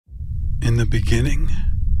the beginning,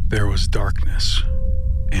 there was darkness,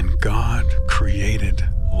 and God created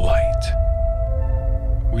light.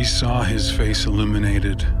 We saw his face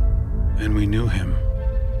illuminated, and we knew him.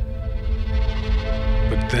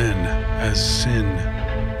 But then, as sin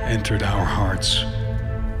entered our hearts,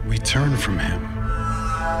 we turned from him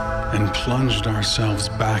and plunged ourselves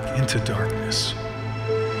back into darkness.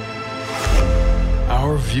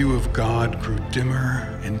 Our view of God grew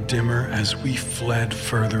dimmer and dimmer as we fled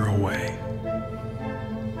further away.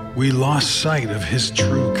 We lost sight of his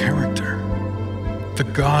true character. The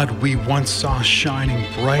God we once saw shining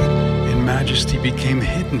bright in majesty became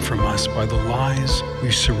hidden from us by the lies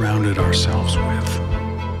we surrounded ourselves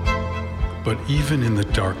with. But even in the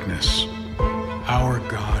darkness, our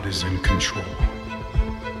God is in control.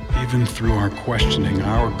 Even through our questioning,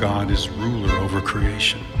 our God is ruler over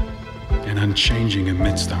creation and unchanging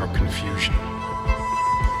amidst our confusion.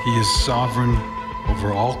 He is sovereign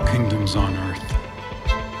over all kingdoms on earth,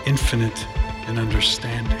 infinite in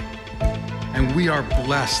understanding. And we are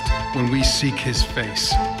blessed when we seek his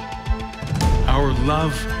face. Our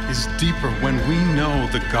love is deeper when we know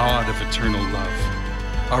the God of eternal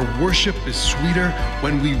love. Our worship is sweeter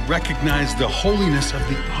when we recognize the holiness of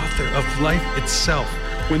the author of life itself,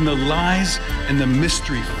 when the lies and the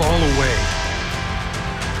mystery fall away.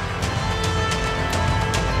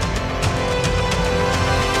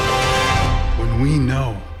 When we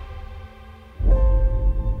know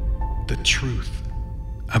the truth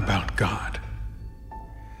about God.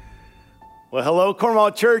 Well, hello,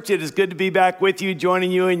 Cornwall Church. It is good to be back with you,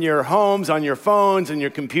 joining you in your homes, on your phones, on your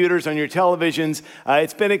computers, on your televisions.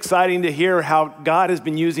 It's been exciting to hear how God has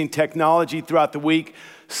been using technology throughout the week.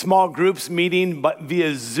 Small groups meeting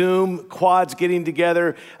via Zoom, quads getting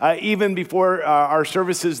together. Even before our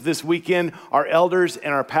services this weekend, our elders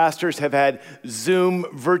and our pastors have had Zoom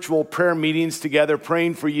virtual prayer meetings together,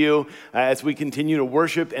 praying for you as we continue to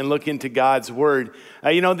worship and look into God's word.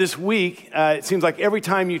 This week, it seems like every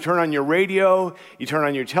time you turn on your radio, you turn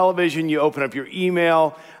on your television, you open up your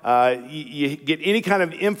email, you get any kind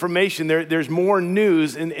of information, there's more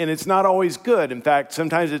news, and it's not always good. In fact,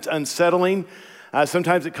 sometimes it's unsettling.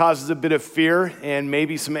 Sometimes it causes a bit of fear and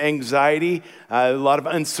maybe some anxiety, a lot of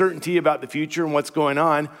uncertainty about the future and what's going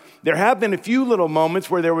on. There have been a few little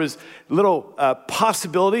moments where there was little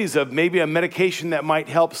possibilities of maybe a medication that might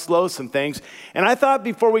help slow some things. And I thought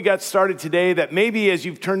before we got started today that maybe as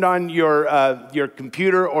you've turned on your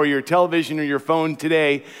computer or your television or your phone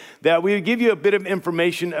today, that we would give you a bit of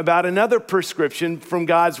information about another prescription from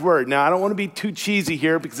God's word. Now, I don't want to be too cheesy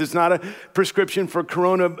here because it's not a prescription for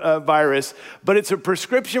coronavirus, but it's a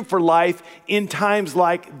prescription for life in times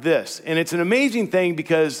like this. And it's an amazing thing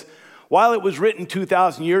because while it was written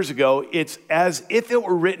 2,000 years ago, it's as if it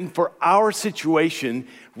were written for our situation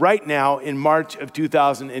right now in March of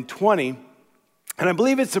 2020. And I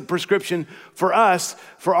believe it's a prescription for us,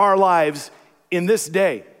 for our lives in this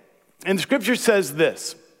day. And the scripture says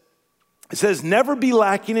this. It says, never be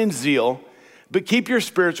lacking in zeal, but keep your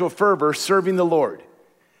spiritual fervor serving the Lord.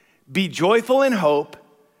 Be joyful in hope,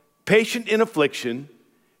 patient in affliction,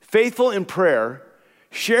 faithful in prayer,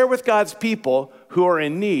 share with God's people who are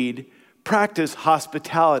in need, practice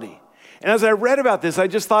hospitality. And as I read about this, I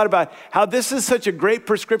just thought about how this is such a great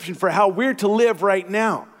prescription for how we're to live right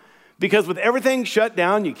now. Because with everything shut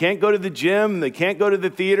down, you can't go to the gym, they can't go to the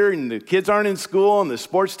theater, and the kids aren't in school, and the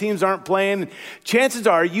sports teams aren't playing. Chances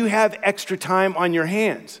are you have extra time on your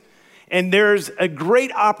hands. And there's a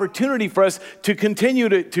great opportunity for us to continue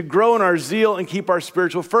to grow in our zeal and keep our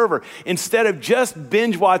spiritual fervor. Instead of just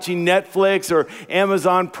binge watching Netflix or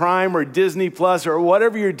Amazon Prime or Disney Plus or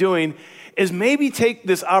whatever you're doing, is maybe take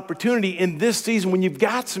this opportunity in this season when you've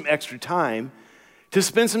got some extra time to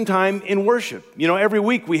spend some time in worship. Every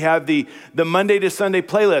week we have the Monday to Sunday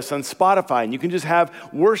playlist on Spotify, and you can just have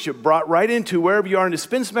worship brought right into wherever you are and to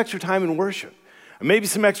spend some extra time in worship. Or maybe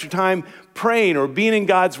some extra time praying or being in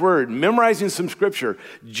God's word, memorizing some scripture,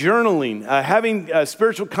 journaling, having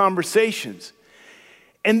spiritual conversations.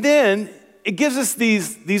 And then it gives us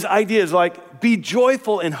these ideas like be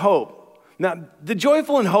joyful in hope. Now, the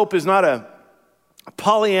joyful in hope is not a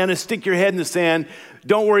Pollyanna, stick your head in the sand,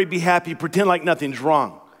 don't worry, be happy, pretend like nothing's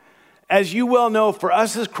wrong. As you well know, for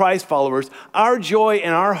us as Christ followers, our joy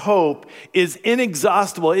and our hope is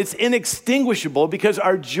inexhaustible. It's inextinguishable because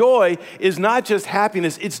our joy is not just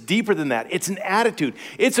happiness, it's deeper than that. It's an attitude.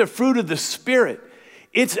 It's a fruit of the Spirit.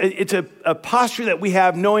 It's a posture that we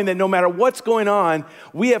have knowing that no matter what's going on,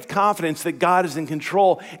 we have confidence that God is in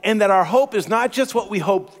control and that our hope is not just what we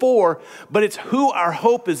hope for, but it's who our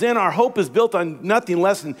hope is in. Our hope is built on nothing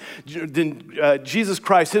less than Jesus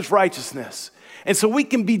Christ, his righteousness. And so we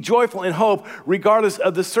can be joyful in hope regardless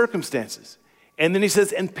of the circumstances. And then he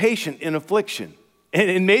says, and patient in affliction.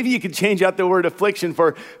 And maybe you could change out the word affliction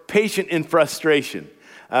for patient in frustration.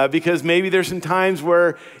 Because maybe there's some times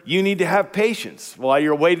where you need to have patience while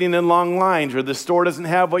you're waiting in long lines, or the store doesn't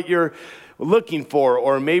have what you're looking for,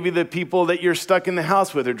 or maybe the people that you're stuck in the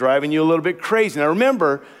house with are driving you a little bit crazy. Now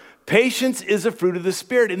remember, patience is a fruit of the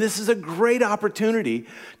Spirit, and this is a great opportunity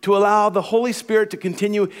to allow the Holy Spirit to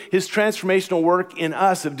continue his transformational work in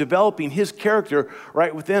us of developing his character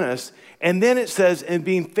right within us. And then it says, and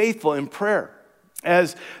being faithful in prayer.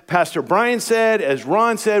 As Pastor Brian said, as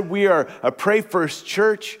Ron said, we are a Pray First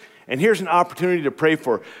church. And here's an opportunity to pray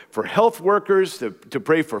for health workers, to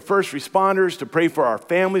pray for first responders, to pray for our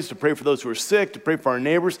families, to pray for those who are sick, to pray for our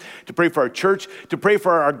neighbors, to pray for our church, to pray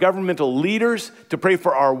for our governmental leaders, to pray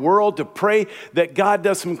for our world, to pray that God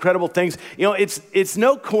does some incredible things. You know, it's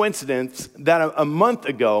no coincidence that a month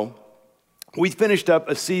ago, we finished up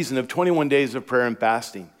a season of 21 days of prayer and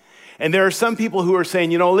fasting. And there are some people who are saying,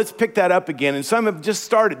 you know, let's pick that up again. And some have just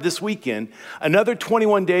started this weekend, another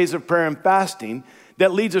 21 days of prayer and fasting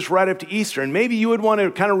that leads us right up to Easter. And maybe you would want to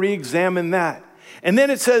kind of re-examine that. And then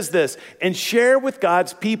it says this, and share with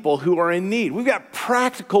God's people who are in need. We've got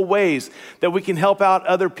practical ways that we can help out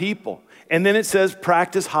other people. And then it says,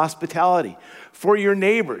 practice hospitality for your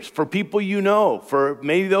neighbors, for people you know, for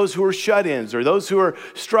maybe those who are shut-ins or those who are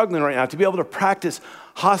struggling right now, to be able to practice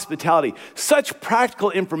hospitality. Such practical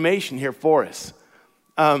information here for us.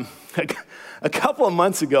 A couple of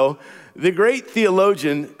months ago, the great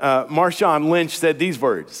theologian Marshawn Lynch said these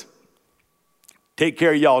words, take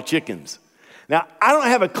care of y'all chickens. Now, I don't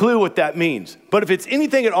have a clue what that means, but if it's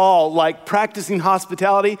anything at all like practicing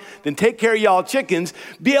hospitality, then take care of y'all chickens,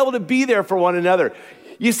 be able to be there for one another.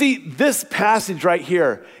 You see, this passage right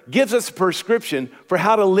here gives us a prescription for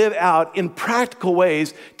how to live out in practical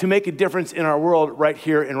ways to make a difference in our world right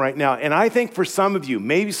here and right now. And I think for some of you,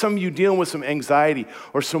 maybe some of you dealing with some anxiety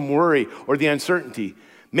or some worry or the uncertainty,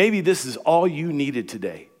 maybe this is all you needed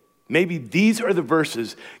today. Maybe these are the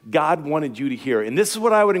verses God wanted you to hear. And this is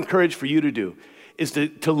what I would encourage for you to do, is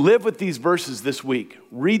to live with these verses this week.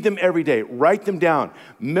 Read them every day. Write them down.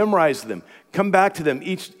 Memorize them. Come back to them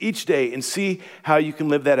each day and see how you can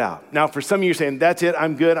live that out. Now, for some of you, you're saying, that's it,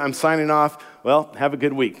 I'm good, I'm signing off. Well, have a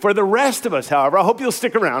good week. For the rest of us, however, I hope you'll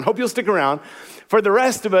stick around. For the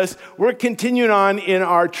rest of us, we're continuing on in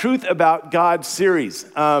our Truth About God series.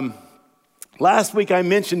 Last week I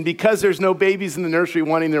mentioned because there's no babies in the nursery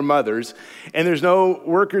wanting their mothers, and there's no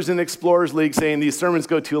Workers and Explorers League saying these sermons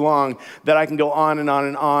go too long, that I can go on and on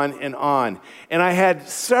and on and on. And I had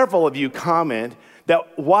several of you comment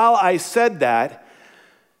that while I said that,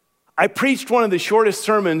 I preached one of the shortest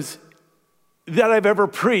sermons that I've ever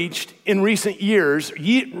preached in recent years,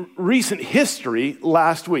 recent history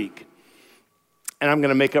last week. And I'm going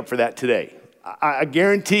to make up for that today. I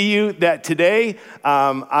guarantee you that today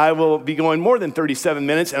I will be going more than 37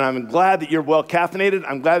 minutes, and I'm glad that you're well caffeinated.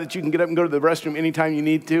 I'm glad that you can get up and go to the restroom anytime you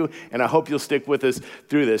need to, and I hope you'll stick with us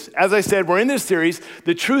through this. As I said, we're in this series,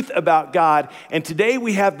 The Truth About God, and today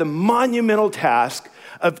we have the monumental task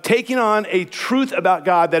of taking on a truth about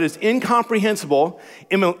God that is incomprehensible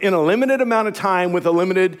in a limited amount of time with a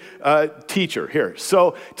limited teacher here.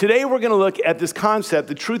 So today we're going to look at this concept,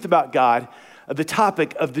 the truth about God, the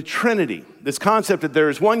topic of the Trinity, this concept that there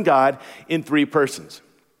is one God in three persons.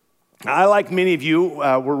 I, like many of you,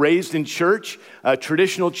 were raised in church,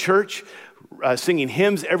 traditional church, singing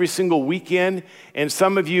hymns every single weekend, and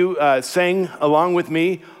some of you sang along with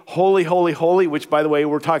me, Holy, Holy, Holy, which, by the way,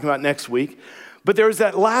 we're talking about next week. But there's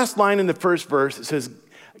that last line in the first verse that says,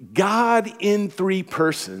 God in three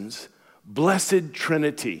persons, blessed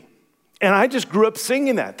Trinity. And I just grew up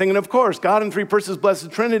singing that, thinking, of course, God in three persons,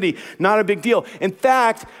 blessed Trinity, not a big deal. In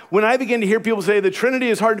fact, when I began to hear people say the Trinity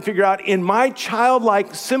is hard to figure out, in my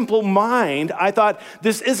childlike, simple mind, I thought,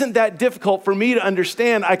 this isn't that difficult for me to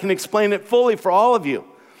understand. I can explain it fully for all of you.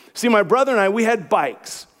 See, my brother and I, we had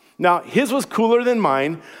bikes. Now, his was cooler than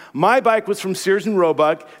mine. My bike was from Sears and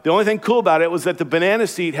Roebuck. The only thing cool about it was that the banana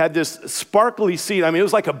seat had this sparkly seat. I mean, it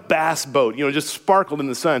was like a bass boat, just sparkled in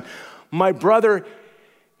the sun. My brother,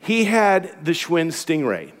 he had the Schwinn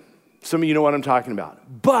Stingray. Some of you know what I'm talking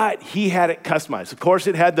about. But he had it customized. Of course,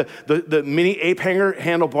 it had the mini ape hanger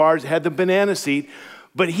handlebars. It had the banana seat.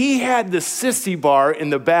 But he had the sissy bar in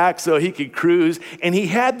the back so he could cruise. And he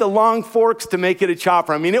had the long forks to make it a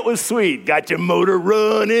chopper. I mean, it was sweet. Got your motor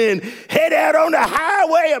running. Head out on the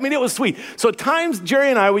highway. I mean, it was sweet. So at times, Jerry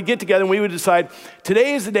and I would get together and we would decide,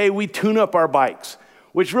 today is the day we tune up our bikes,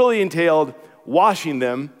 which really entailed washing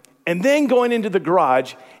them and then going into the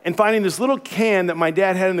garage and finding this little can that my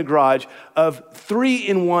dad had in the garage of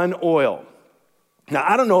 3-in-1 oil. Now,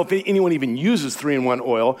 I don't know if anyone even uses 3-in-1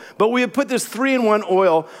 oil, but we have put this 3-in-1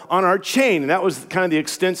 oil on our chain, and that was kind of the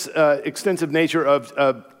extensive nature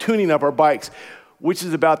of tuning up our bikes, which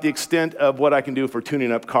is about the extent of what I can do for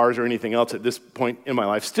tuning up cars or anything else at this point in my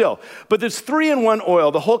life still. But this 3-in-1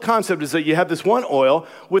 oil, the whole concept is that you have this one oil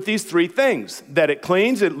with these three things, that it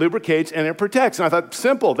cleans, it lubricates, and it protects. And I thought,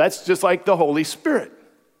 simple, that's just like the Holy Spirit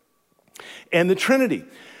and the Trinity.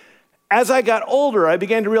 As I got older, I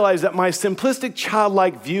began to realize that my simplistic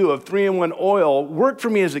childlike view of 3-in-1 oil worked for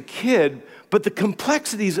me as a kid, but the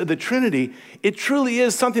complexities of the Trinity, it truly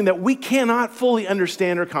is something that we cannot fully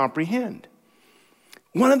understand or comprehend.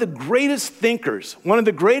 One of the greatest thinkers, one of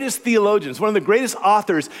the greatest theologians, one of the greatest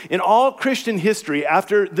authors in all Christian history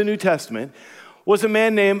after the New Testament was a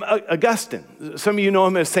man named Augustine. Some of you know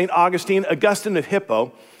him as St. Augustine, Augustine of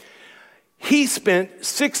Hippo. He spent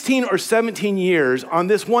 16 or 17 years on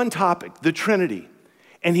this one topic, the Trinity.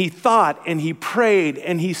 And he thought, and he prayed,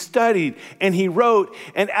 and he studied, and he wrote.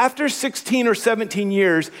 And after 16 or 17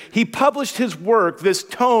 years, he published his work. This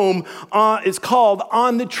tome is called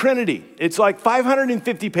On the Trinity. It's like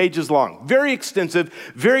 550 pages long. Very extensive,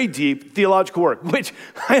 very deep theological work, which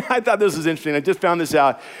I thought this was interesting. I just found this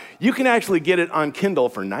out. You can actually get it on Kindle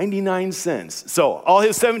for 99 cents. So all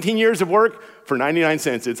his 17 years of work, for 99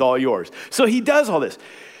 cents, it's all yours. So he does all this.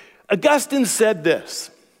 Augustine said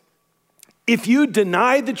this: if you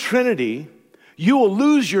deny the Trinity, you will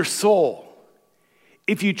lose your soul.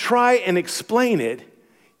 If you try and explain it,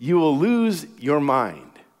 you will lose your mind.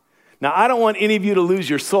 Now, I don't want any of you to lose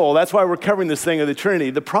your soul. That's why we're covering this thing of the Trinity.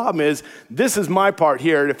 The problem is, this is my part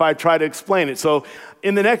here if I try to explain it. So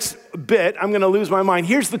in the next bit, I'm going to lose my mind.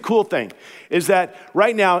 Here's the cool thing, is that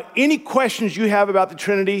right now, any questions you have about the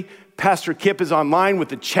Trinity, Pastor Kip is online with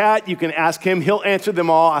the chat. You can ask him. He'll answer them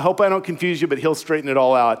all. I hope I don't confuse you, but he'll straighten it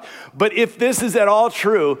all out. But if this is at all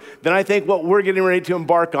true, then I think what we're getting ready to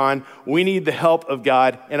embark on, we need the help of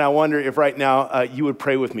God. And I wonder if right now you would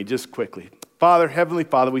pray with me just quickly. Father, Heavenly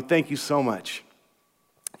Father, we thank you so much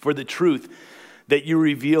for the truth that you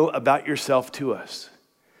reveal about yourself to us.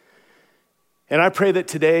 And I pray that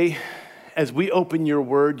today, as we open your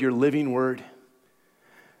word, your living word,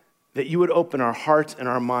 that you would open our hearts and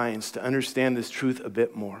our minds to understand this truth a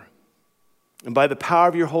bit more. And by the power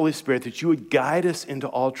of your Holy Spirit, that you would guide us into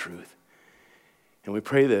all truth. And we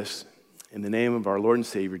pray this in the name of our Lord and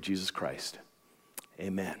Savior, Jesus Christ.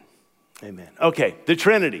 Amen. Amen. Okay, the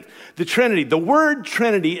Trinity. The Trinity. The word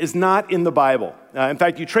Trinity is not in the Bible. In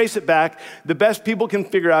fact, you trace it back. The best people can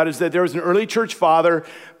figure out is that there was an early church father,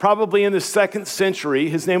 probably in the 2nd century.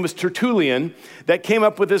 His name was Tertullian, that came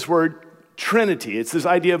up with this word Trinity. It's this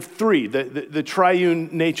idea of three, the triune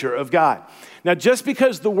nature of God. Now, just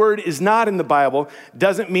because the word is not in the Bible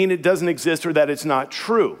doesn't mean it doesn't exist or that it's not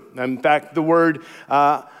true. In fact, the word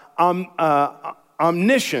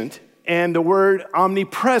omniscient and the word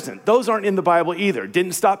omnipresent, those aren't in the Bible either.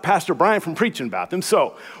 Didn't stop Pastor Brian from preaching about them.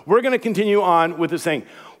 So we're going to continue on with this thing.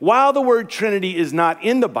 While the word Trinity is not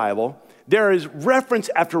in the Bible, there is reference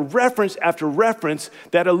after reference after reference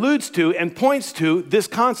that alludes to and points to this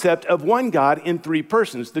concept of one God in three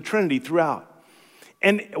persons, the Trinity throughout.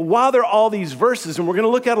 And while there are all these verses, and we're going to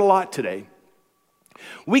look at a lot today,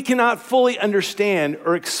 we cannot fully understand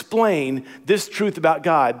or explain this truth about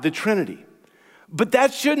God, the Trinity. But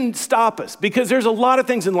that shouldn't stop us, because there's a lot of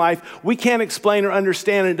things in life we can't explain or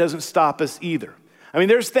understand, and it doesn't stop us either. I mean,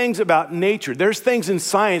 there's things about nature, there's things in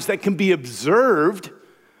science that can be observed,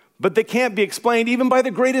 but they can't be explained even by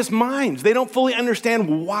the greatest minds. They don't fully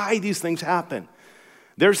understand why these things happen.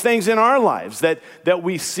 There's things in our lives that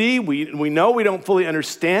we see, we know we don't fully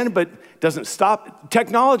understand, but it doesn't stop.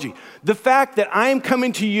 Technology. The fact that I'm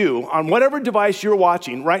coming to you on whatever device you're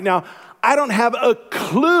watching right now, I don't have a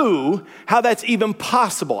clue how that's even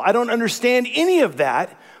possible. I don't understand any of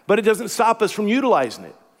that, but it doesn't stop us from utilizing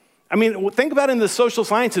it. I mean, think about it in the social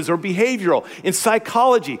sciences or behavioral, in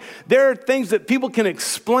psychology. There are things that people can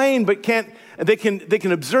explain, but they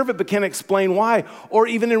can observe it, but can't explain why. Or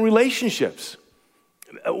even in relationships.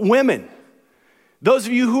 Women, those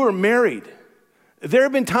of you who are married, there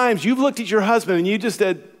have been times you've looked at your husband and you just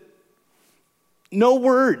said, no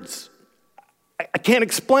words. I can't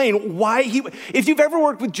explain why if you've ever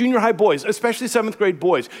worked with junior high boys, especially 7th grade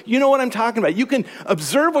boys, you know what I'm talking about. You can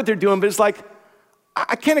observe what they're doing, but it's like,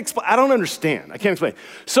 I can't explain, I don't understand. I can't explain.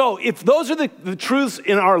 So if those are the truths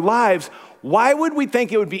in our lives, why would we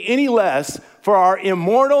think it would be any less for our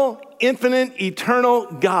immortal, infinite, eternal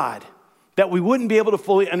God that we wouldn't be able to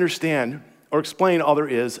fully understand or explain all there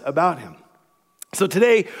is about him? So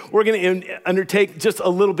today, we're going to undertake just a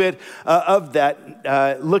little bit of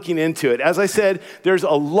that, looking into it. As I said, there's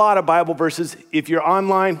a lot of Bible verses. If you're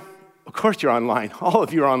online, Of course you're online. All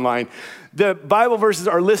of you are online. The Bible verses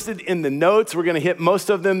are listed in the notes. We're going to hit most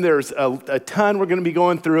of them. There's a ton we're going to be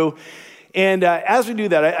going through. And as we do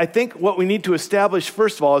that, I think what we need to establish,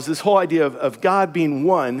 first of all, is this whole idea of God being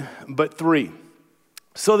one, but three.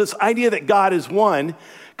 So this idea that God is one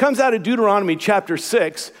comes out of Deuteronomy chapter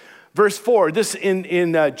 6, verse 4. This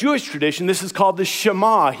in Jewish tradition, this is called the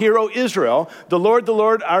Shema. Hear, O Israel, the Lord,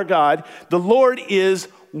 our God, the Lord is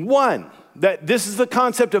one. That this is the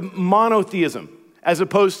concept of monotheism, as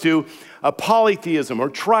opposed to a polytheism or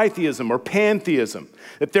tritheism or pantheism.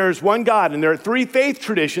 That there is one God, and there are three faith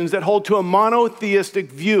traditions that hold to a monotheistic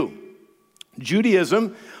view.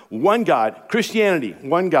 Judaism, one God. Christianity,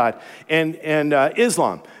 one God. And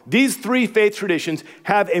Islam. These three faith traditions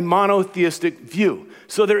have a monotheistic view.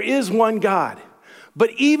 So there is one God.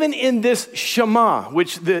 But even in this Shema,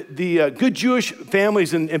 which the good Jewish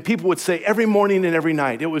families and people would say every morning and every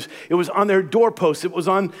night, it was on their doorposts, it was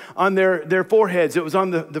on their foreheads, it was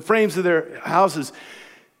on the frames of their houses.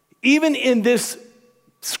 Even in this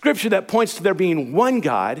scripture that points to there being one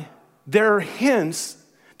God, there's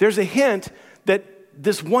a hint that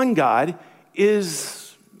this one God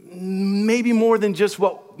is maybe more than just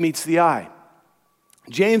what meets the eye.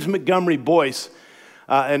 James Montgomery Boyce,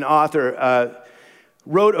 an author,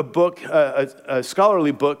 wrote a book, a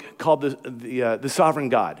scholarly book called the Sovereign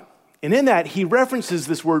God. And in that, he references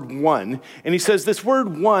this word one, and he says this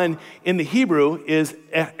word one in the Hebrew is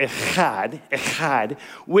echad,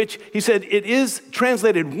 which he said it is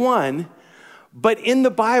translated one, but in the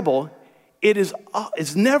Bible,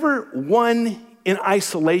 it's never one in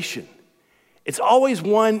isolation. It's always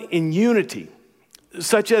one in unity,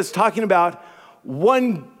 such as talking about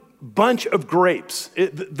one bunch of grapes.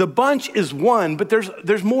 The bunch is one, but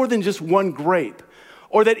there's more than just one grape.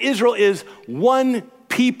 Or that Israel is one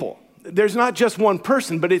people. There's not just one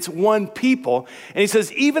person, but it's one people. And he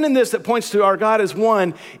says, even in this that points to our God as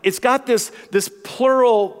one, it's got this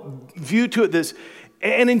plural view to it.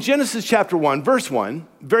 And in Genesis chapter 1, verse 1,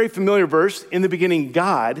 very familiar verse, in the beginning,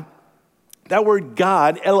 God. That word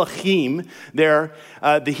God, Elohim, there,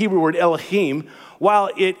 the Hebrew word Elohim,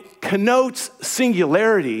 while it connotes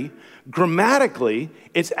singularity, grammatically,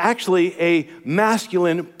 it's actually a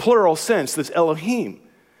masculine plural sense, this Elohim.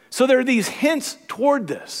 So there are these hints toward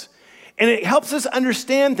this. And it helps us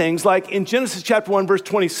understand things like in Genesis chapter 1, verse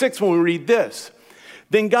 26, when we read this.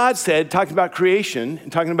 Then God said, talking about creation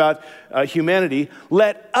and talking about humanity,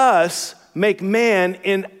 let us make man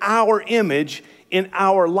in our image, in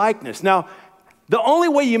our likeness. Now, the only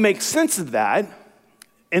way you make sense of that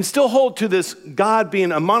and still hold to this God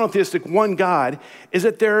being a monotheistic one God is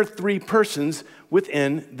that there are three persons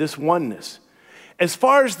within this oneness. As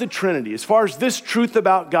far as the Trinity, as far as this truth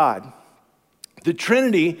about God, the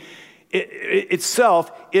Trinity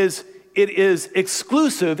itself is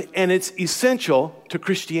exclusive and it's essential to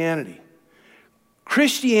Christianity.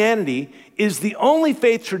 Christianity is the only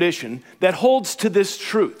faith tradition that holds to this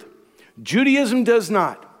truth. Judaism does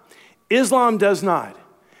not. Islam does not.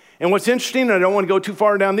 And what's interesting, and I don't want to go too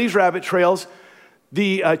far down these rabbit trails,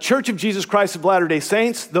 the Church of Jesus Christ of Latter-day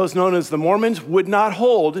Saints, those known as the Mormons, would not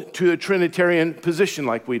hold to a Trinitarian position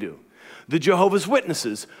like we do. The Jehovah's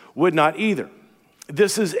Witnesses would not either.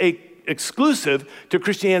 This is exclusive to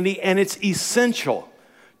Christianity, and it's essential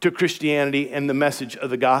to Christianity and the message of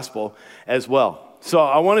the gospel as well. So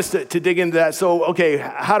I want us to dig into that. So, okay,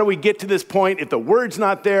 how do we get to this point? If the word's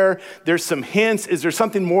not there, there's some hints. Is there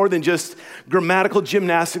something more than just grammatical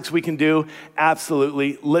gymnastics we can do?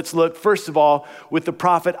 Absolutely. Let's look, first of all, with the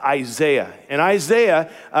prophet Isaiah. And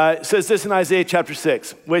Isaiah says this in Isaiah chapter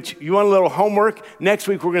 6, which you want a little homework? Next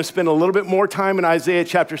week, we're going to spend a little bit more time in Isaiah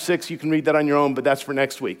chapter 6. You can read that on your own, but that's for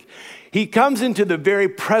next week. He comes into the very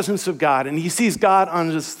presence of God, and he sees God on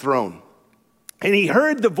his throne. And he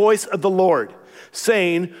heard the voice of the Lord,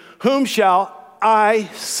 saying, whom shall I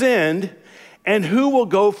send, and who will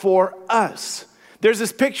go for us? There's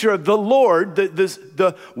this picture of the Lord,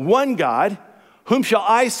 the one God, whom shall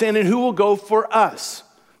I send, and who will go for us?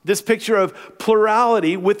 This picture of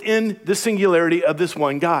plurality within the singularity of this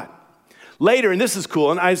one God. Later, and this is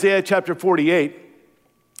cool, in Isaiah chapter 48,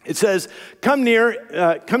 it says, come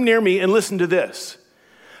near me and listen to this.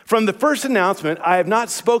 From the first announcement, I have not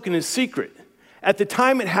spoken in secret. At the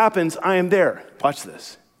time it happens, I am there. Watch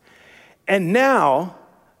this. And now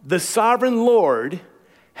the sovereign Lord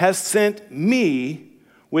has sent me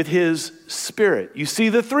with his Spirit. You see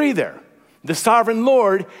the three there. The sovereign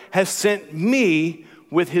Lord has sent me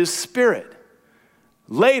with his Spirit.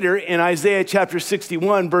 Later in Isaiah chapter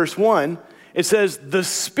 61, verse 1, it says, the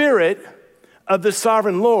Spirit of the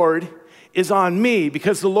sovereign Lord is on me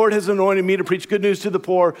because the Lord has anointed me to preach good news to the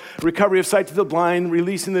poor, recovery of sight to the blind,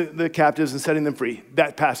 releasing the captives and setting them free.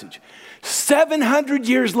 That passage. 700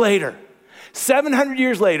 years later,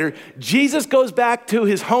 Jesus goes back to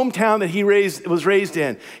his hometown that he was raised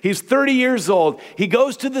in. He's 30 years old. He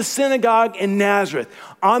goes to the synagogue in Nazareth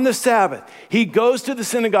on the Sabbath. He goes to the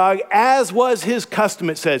synagogue as was his custom,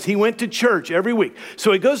 it says. He went to church every week.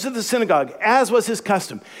 So he goes to the synagogue as was his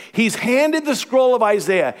custom. He's handed the scroll of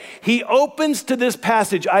Isaiah. He opens to this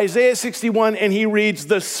passage, Isaiah 61, and he reads,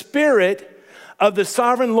 "The Spirit of the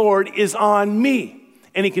sovereign Lord is on me."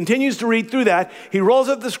 And he continues to read through that. He rolls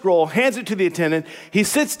up the scroll, hands it to the attendant. He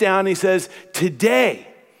sits down and he says, "Today,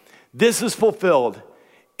 this is fulfilled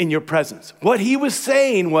in your presence." What he was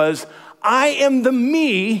saying was, I am the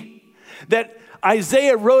me that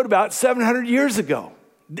Isaiah wrote about 700 years ago,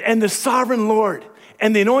 and the sovereign Lord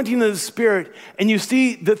and the anointing of the Spirit. And you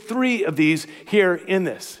see the three of these here in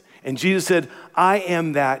this. And Jesus said, I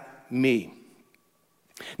am that me.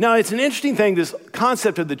 Now, it's an interesting thing, this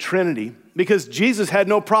concept of the Trinity, because Jesus had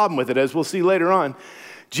no problem with it, as we'll see later on.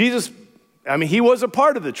 He was a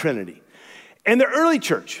part of the Trinity. And the early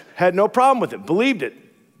church had no problem with it, believed it.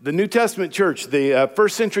 The New Testament church, the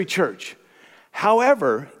first century church.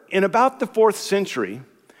 However, in about the 4th century,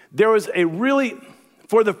 there was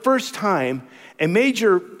for the first time, a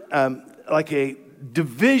major, a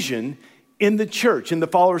division in the church, in the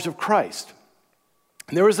followers of Christ.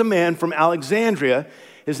 There was a man from Alexandria,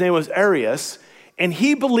 his name was Arius, and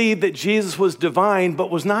he believed that Jesus was divine,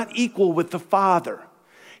 but was not equal with the Father.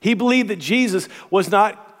 He believed that Jesus was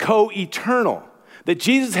not co-eternal, that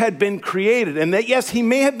Jesus had been created, and that yes, he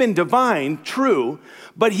may have been divine, true,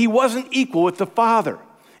 but he wasn't equal with the Father.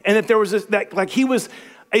 And that there was he was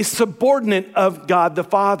a subordinate of God the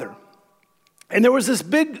Father. And there was this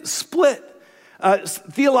big split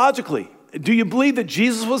theologically. Do you believe that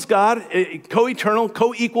Jesus was God, co-eternal,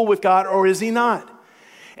 co-equal with God, or is he not?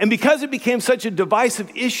 And because it became such a divisive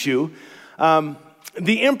issue,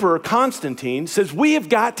 the emperor, Constantine, says, we have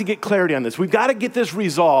got to get clarity on this. We've got to get this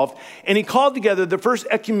resolved. And he called together the first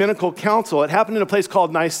ecumenical council. It happened in a place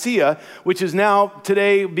called Nicaea, which is now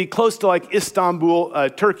today be close to like Istanbul,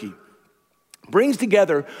 Turkey. Brings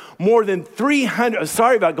together more than 300,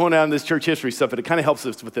 sorry about going down this church history stuff, but it kind of helps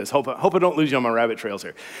us with this. Hope I don't lose you on my rabbit trails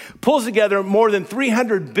here. Pulls together more than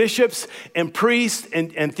 300 bishops and priests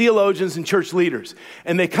and theologians and church leaders.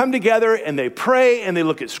 And they come together and they pray and they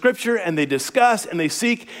look at scripture and they discuss and they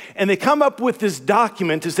seek and they come up with this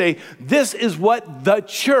document to say, this is what the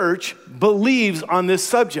church believes on this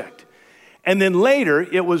subject. And then later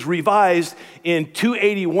it was revised in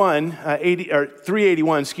 381,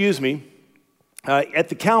 at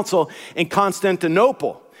the council in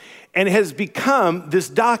Constantinople. And it has become this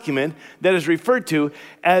document that is referred to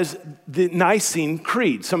as the Nicene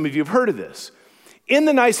Creed. Some of you have heard of this. In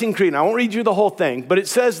the Nicene Creed, and I won't read you the whole thing, but it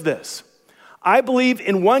says this: I believe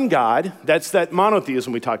in one God, that's that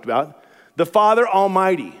monotheism we talked about, the Father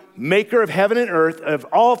Almighty, maker of heaven and earth, of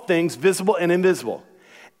all things visible and invisible,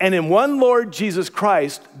 and in one Lord Jesus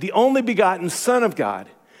Christ, the only begotten Son of God,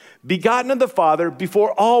 begotten of the Father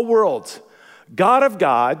before all worlds, God of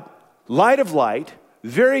God, light of light,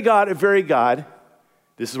 very God of very God.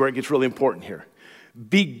 This is where it gets really important here.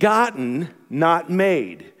 Begotten, not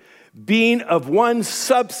made, being of one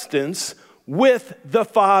substance with the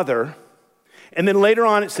Father. And then later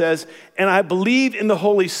on it says, and I believe in the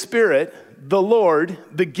Holy Spirit, the Lord,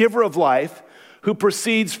 the giver of life, who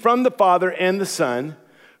proceeds from the Father and the Son,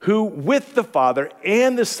 who with the Father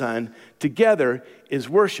and the Son together is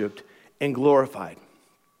worshiped and glorified.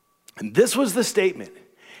 And this was the statement.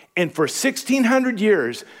 And for 1,600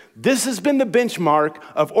 years, this has been the benchmark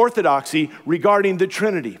of orthodoxy regarding the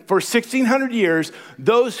Trinity. For 1,600 years,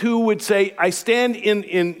 those who would say, I stand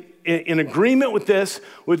in agreement with this,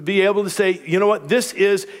 would be able to say, you know what, this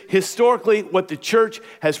is historically what the church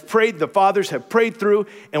has prayed, the fathers have prayed through,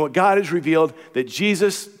 and what God has revealed, that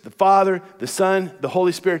Jesus, the Father, the Son, the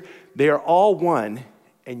Holy Spirit, they are all one,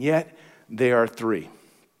 and yet they are three.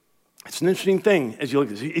 It's an interesting thing as you look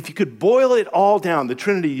at this. If you could boil it all down, the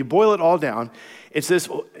Trinity, you boil it all down, it's this,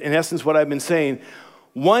 in essence, what I've been saying,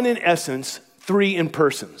 one in essence, three in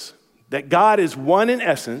persons. That God is one in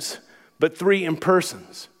essence, but three in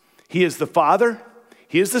persons. He is the Father,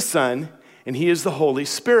 He is the Son, and He is the Holy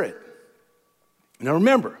Spirit. Now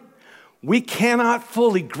remember, we cannot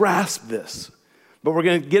fully grasp this, but we're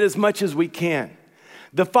going to get as much as we can.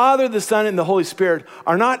 The Father, the Son, and the Holy Spirit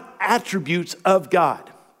are not attributes of God.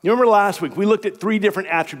 You remember last week, we looked at 3 different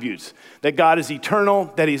attributes, that God is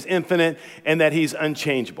eternal, that he's infinite, and that he's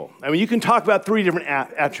unchangeable. I mean, you can talk about 3 different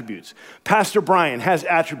attributes. Pastor Brian has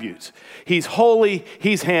attributes. He's holy,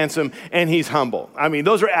 he's handsome, and he's humble. I mean,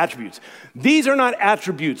 those are attributes. These are not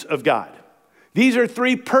attributes of God. These are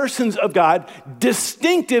 3 persons of God,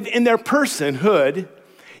 distinctive in their personhood,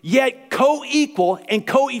 yet co-equal and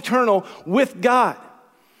co-eternal with God.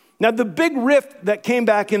 Now, the big rift that came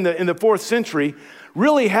back in the 4th century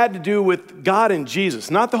really had to do with God and Jesus,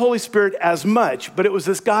 not the Holy Spirit as much, but it was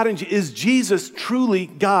this God and is Jesus truly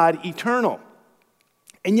God eternal?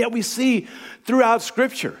 And yet we see throughout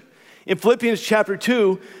Scripture, in Philippians chapter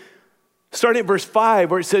 2, starting at verse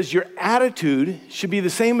 5, where it says, your attitude should be the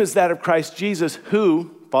same as that of Christ Jesus,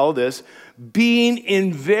 who, follow this, being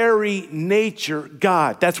in very nature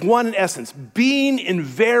God. That's one in essence. Being in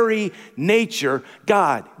very nature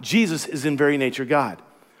God. Jesus is in very nature God.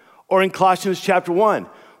 Or in Colossians chapter 1,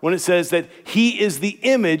 when it says that he is the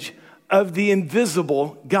image of the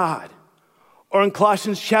invisible God. Or in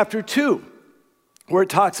Colossians chapter 2, where it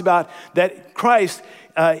talks about that Christ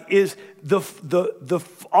is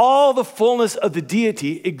all the fullness of the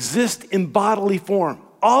deity exists in bodily form.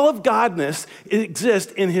 All of Godness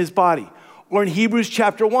exists in his body. Or in Hebrews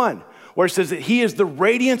chapter 1, where it says that he is the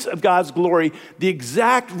radiance of God's glory, the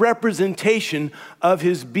exact representation of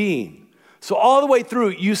his being. So all the way through,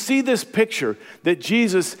 you see this picture that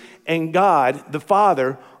Jesus and God, the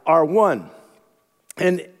Father, are one.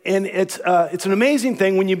 And it's an amazing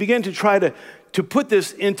thing when you begin to try to put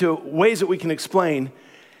this into ways that we can explain.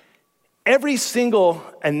 Every single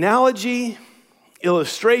analogy,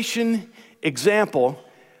 illustration, example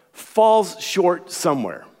falls short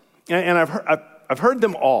somewhere. And I've heard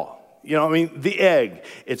them all. You know, I mean, the egg,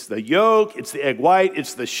 it's the yolk, it's the egg white,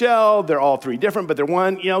 it's the shell. They're all 3 different, but they're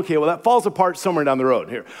one. You know, okay, well, that falls apart somewhere down the road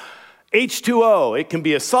here. H2O, it can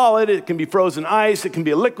be a solid, it can be frozen ice, it can be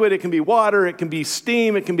a liquid, it can be water, it can be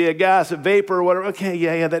steam, it can be a gas, a vapor, or whatever. Okay,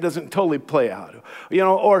 yeah, that doesn't totally play out. You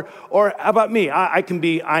know, or how about me? I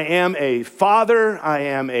am a father, I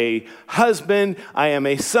am a husband, I am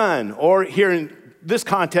a son. Or here in this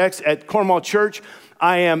context at Cornwall Church,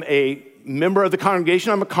 I am a member of the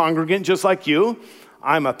congregation. I'm a congregant just like you.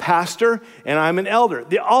 I'm a pastor and I'm an elder.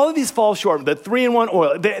 All of these fall short. The 3-in-1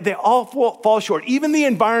 oil, they all fall short. Even the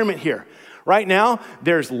environment here. Right now,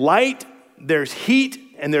 there's light, there's heat,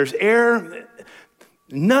 and there's air.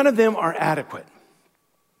 None of them are adequate.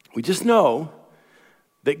 We just know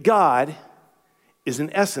that God is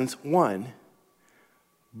in essence one,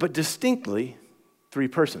 but distinctly 3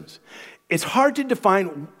 persons. It's hard to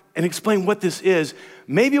define and explain what this is.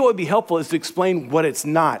 Maybe what would be helpful is to explain what it's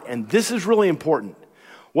not. And this is really important.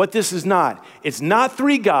 What this is not. It's not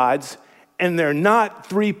 3 gods, and they're not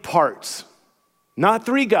 3 parts. Not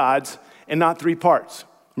 3 gods and not 3 parts.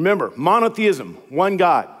 Remember, monotheism, one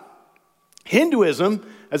God. Hinduism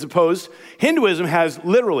has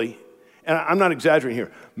literally, and I'm not exaggerating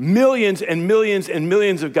here, millions and millions and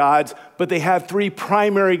millions of gods, but they have 3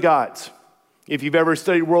 primary gods. If you've ever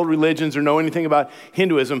studied world religions or know anything about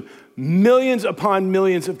Hinduism, millions upon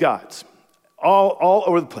millions of gods, all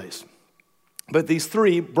over the place. But these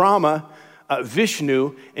 3, Brahma,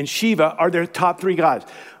 Vishnu, and Shiva, are their top 3 gods.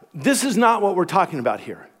 This is not what we're talking about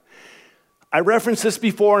here. I referenced this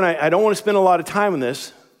before, and I don't want to spend a lot of time on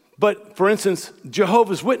this, but for instance,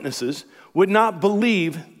 Jehovah's Witnesses would not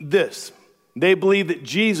believe this. They believe that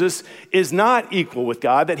Jesus is not equal with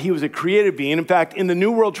God, that he was a created being. In fact, in the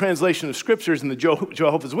New World Translation of Scriptures in the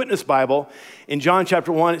Jehovah's Witness Bible, in John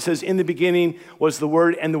chapter 1, it says, in the beginning was the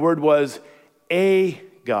Word, and the Word was a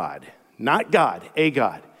God. Not God, a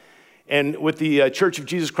God. And with the Church of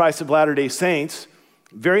Jesus Christ of Latter-day Saints,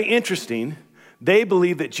 very interesting, they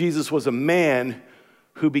believe that Jesus was a man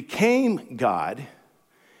who became God.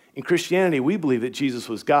 In Christianity, we believe that Jesus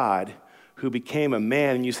was God who became a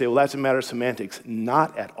man. And you say, well, that's a matter of semantics.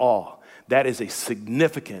 Not at all. That is a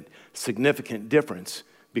significant, significant difference,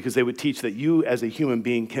 because they would teach that you as a human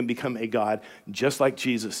being can become a God just like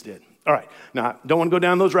Jesus did. All right, now, I don't want to go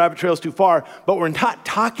down those rabbit trails too far, but we're not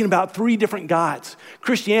talking about 3 different gods.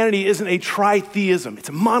 Christianity isn't a tritheism, it's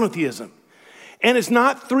a monotheism. And it's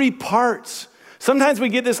not 3 parts. Sometimes we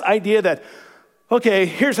get this idea that, okay,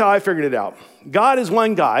 here's how I figured it out. God is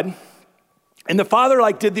one God, and the Father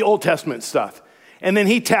did the Old Testament stuff. And then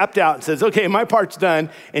he tapped out and says, okay, my part's done,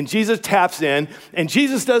 and Jesus taps in, and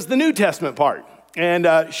Jesus does the New Testament part. And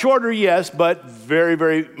shorter, yes, but very,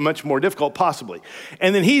 very much more difficult, possibly.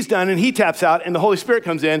 And then he's done, and he taps out, and the Holy Spirit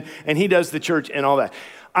comes in, and he does the church and all that.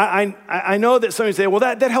 I know that some of you say, well,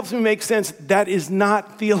 that helps me make sense. That is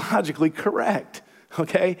not theologically correct,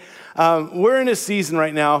 okay? We're in a season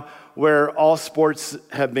right now where all sports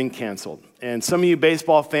have been canceled. And some of you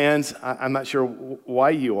baseball fans, I'm not sure why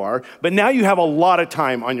you are, but now you have a lot of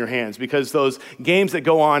time on your hands because those games that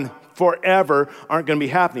go on forever aren't going to be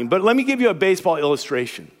happening. But let me give you a baseball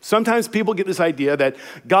illustration. Sometimes people get this idea that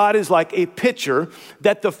God is like a pitcher,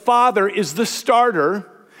 that the Father is the starter,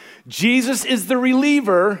 Jesus is the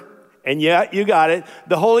reliever, and yeah, you got it,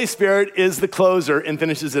 the Holy Spirit is the closer and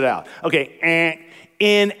finishes it out. Okay,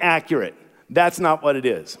 inaccurate. That's not what it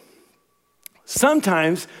is.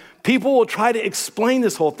 Sometimes people will try to explain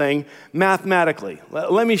this whole thing mathematically.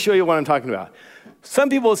 Let me show you what I'm talking about. Some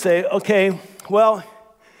people will say, okay, well,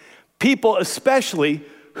 people especially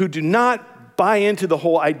who do not buy into the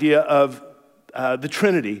whole idea of the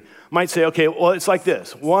Trinity might say, okay, well, it's like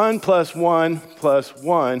this. 1 plus 1 plus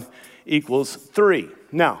 1 equals 3.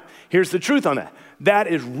 Now, here's the truth on that. That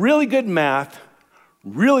is really good math,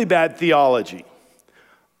 really bad theology.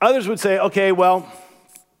 Others would say, okay, well,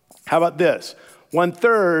 how about this?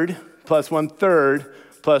 1/3 plus 1/3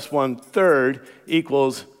 plus 1/3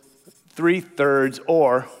 equals 3/3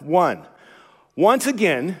 or 1. Once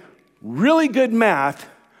again, really good math,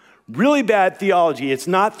 really bad theology. It's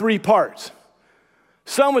not 3 parts.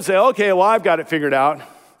 Some would say, okay, well, I've got it figured out.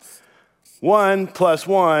 1 plus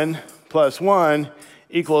 1 plus 1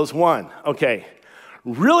 equals 1. Okay,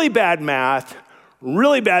 really bad math,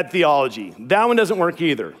 really bad theology. That one doesn't work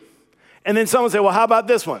either. And then someone would say, well, how about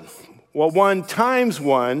this one? Well, 1 times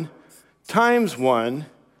 1 times 1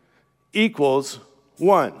 equals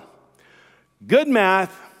 1. Good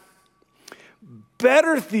math,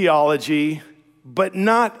 better theology, but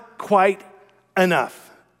not quite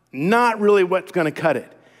enough. Not really what's going to cut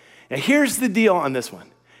it. Now, here's the deal on this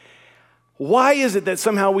one. Why is it that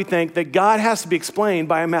somehow we think that God has to be explained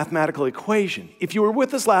by a mathematical equation? If you were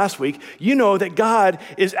with us last week, you know that God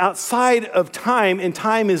is outside of time and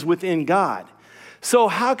time is within God. So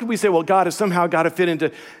how could we say, well, God has somehow got to fit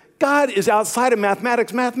into, God is outside of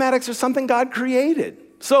mathematics. Mathematics is something God created.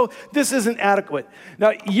 So this isn't adequate.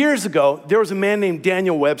 Now, years ago, there was a man named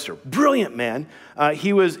Daniel Webster, brilliant man.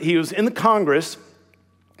 He was in the Congress,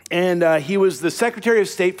 and he was the Secretary of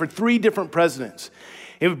State for 3 different presidents.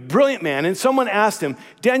 He was a brilliant man, and someone asked him,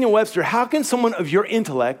 Daniel Webster, how can someone of your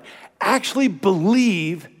intellect actually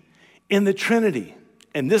believe in the Trinity?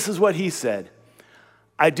 And this is what he said: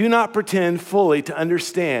 I do not pretend fully to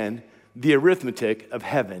understand the arithmetic of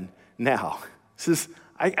heaven now. He says,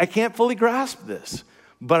 I can't fully grasp this,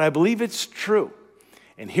 but I believe it's true.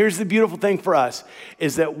 And here's the beautiful thing for us,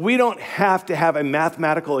 is that we don't have to have a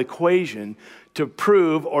mathematical equation to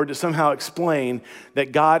prove or to somehow explain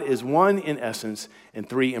that God is 1 in essence and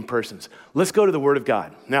 3 in persons. Let's go to the Word of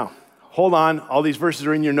God. Now, hold on. All these verses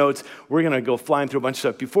are in your notes. We're going to go flying through a bunch of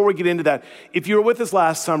stuff. Before we get into that, if you were with us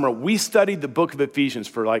last summer, we studied the book of Ephesians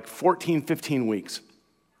for like 14, 15 weeks.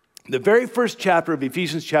 The very first chapter of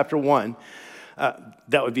Ephesians chapter 1,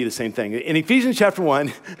 that would be the same thing. In Ephesians chapter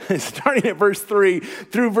 1, starting at verse 3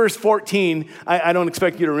 through verse 14, I don't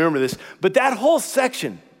expect you to remember this, but that whole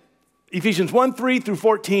section, Ephesians 1, 3 through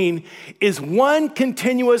 14, is one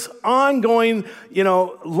continuous, ongoing,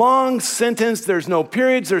 long sentence. There's no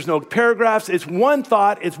periods, there's no paragraphs. It's one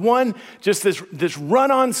thought. It's one, just this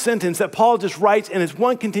run-on sentence that Paul just writes, and it's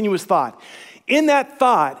one continuous thought. In that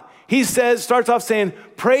thought, he starts off saying,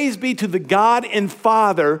 praise be to the God and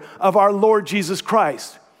Father of our Lord Jesus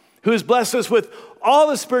Christ, who has blessed us with all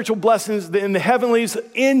the spiritual blessings in the heavenlies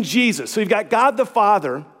in Jesus. So you've got God the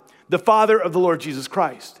Father of the Lord Jesus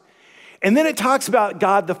Christ. And then it talks about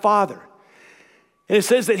God the Father. And it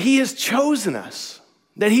says that he has chosen us,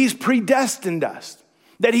 that he's predestined us,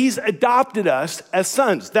 that he's adopted us as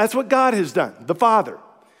sons. That's what God has done, the Father.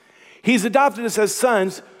 He's adopted us as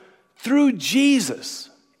sons through Jesus.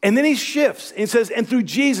 And then he shifts and says, and through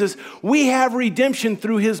Jesus, we have redemption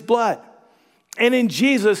through his blood. And in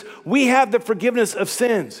Jesus, we have the forgiveness of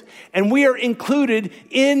sins. And we are included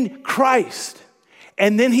in Christ.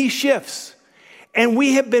 And then he shifts. And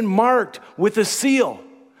we have been marked with a seal,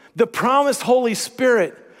 the promised Holy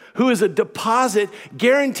Spirit, who is a deposit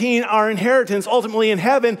guaranteeing our inheritance ultimately in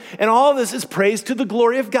heaven. And all of this is praised to the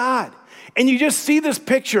glory of God. And you just see this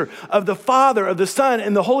picture of the Father, of the Son,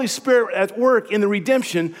 and the Holy Spirit at work in the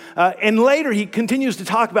redemption. And later he continues to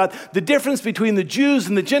talk about the difference between the Jews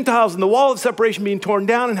and the Gentiles and the wall of separation being torn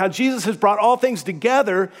down and how Jesus has brought all things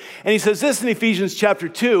together. And he says this in Ephesians chapter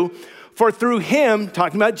 2, for through him,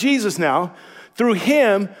 talking about Jesus now, through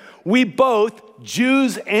him, we both,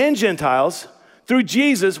 Jews and Gentiles, through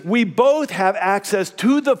Jesus, we both have access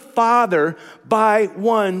to the Father by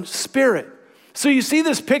one Spirit. So you see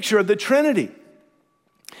this picture of the Trinity.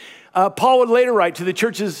 Paul would later write to the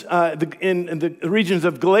churches in the regions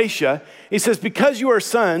of Galatia. He says, because you are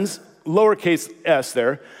sons, lowercase s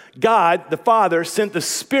there. God, the Father, sent the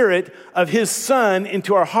Spirit of his Son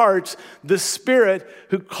into our hearts, the Spirit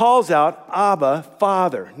who calls out, Abba,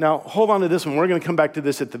 Father. Now, hold on to this one. We're going to come back to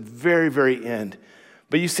this at the very, very end.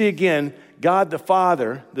 But you see again, God the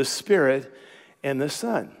Father, the Spirit, and the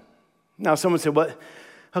Son. Now, someone said, well,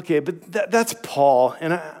 okay, but that's Paul.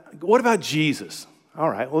 And what about Jesus? All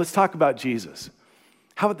right, well, let's talk about Jesus.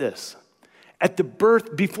 How about this?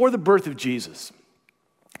 Before the birth of Jesus,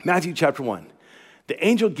 Matthew chapter 1, the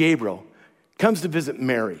angel Gabriel comes to visit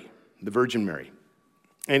Mary, the Virgin Mary.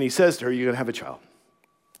 And he says to her, you're going to have a child.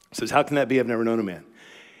 He says, how can that be? I've never known a man.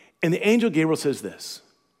 And the angel Gabriel says this,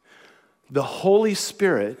 the Holy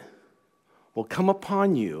Spirit will come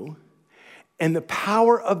upon you, and the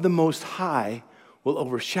power of the Most High will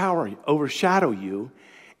overshadow you,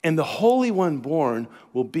 and the Holy One born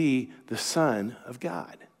will be the Son of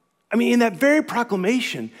God. I mean, in that very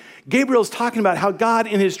proclamation, Gabriel's talking about how God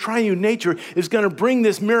in his triune nature is going to bring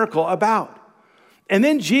this miracle about. And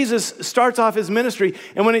then Jesus starts off his ministry,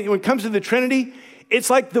 and when it comes to the Trinity, it's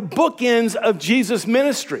like the bookends of Jesus'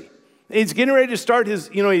 ministry. He's getting ready to start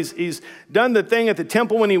he's done the thing at the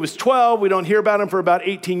temple when he was 12. We don't hear about him for about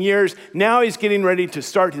 18 years. Now he's getting ready to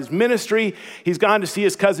start his ministry. He's gone to see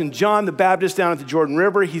his cousin John the Baptist down at the Jordan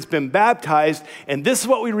River. He's been baptized. And this is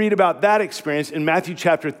what we read about that experience in Matthew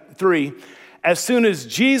chapter 3. As soon as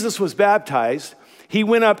Jesus was baptized, he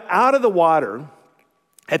went up out of the water.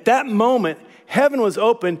 At that moment, heaven was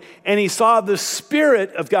opened, and he saw the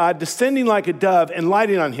Spirit of God descending like a dove and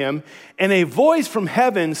lighting on him, and a voice from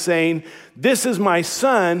heaven saying, this is my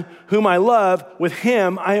Son, whom I love. With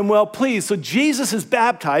him I am well pleased. So Jesus is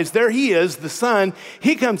baptized. There he is, the Son.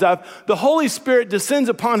 He comes up. The Holy Spirit descends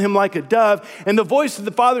upon him like a dove, and the voice of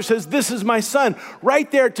the Father says, this is my Son. Right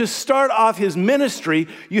there to start off his ministry,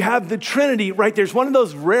 you have the Trinity right there. It's one of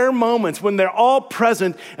those rare moments when they're all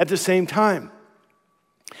present at the same time.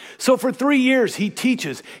 So for 3 years, he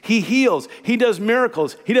teaches, he heals, he does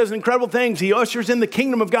miracles, he does incredible things. He ushers in the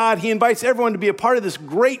kingdom of God. He invites everyone to be a part of this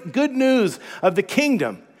great good news of the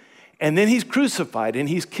kingdom. And then he's crucified and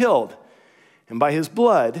he's killed. And by his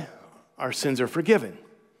blood, our sins are forgiven.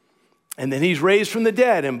 And then he's raised from the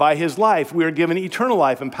dead. And by his life, we are given eternal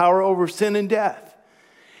life and power over sin and death.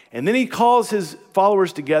 And then he calls his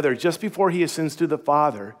followers together just before he ascends to the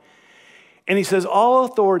Father. And he says, all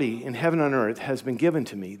authority in heaven and earth has been given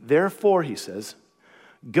to me. Therefore, he says,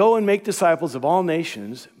 go and make disciples of all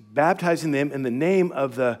nations, baptizing them in the name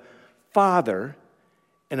of the Father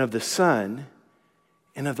and of the Son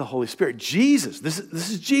and of the Holy Spirit. Jesus, this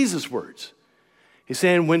is Jesus' words. He's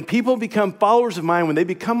saying, when people become followers of mine, when they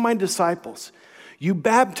become my disciples, you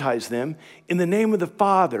baptize them in the name of the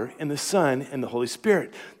Father and the Son and the Holy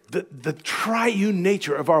Spirit. The triune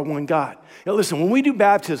nature of our one God. Now listen, when we do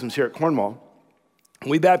baptisms here at Cornwall,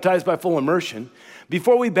 we baptize by full immersion.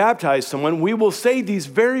 Before we baptize someone, we will say these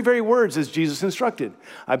very, very words as Jesus instructed.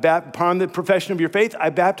 Upon the profession of your faith, I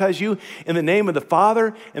baptize you in the name of the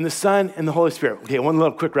Father and the Son and the Holy Spirit. Okay, one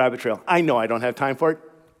little quick rabbit trail. I know I don't have time for it.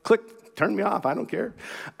 Click, turn me off, I don't care.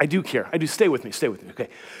 I do care, stay with me, okay.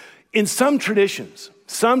 In some traditions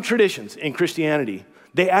in Christianity,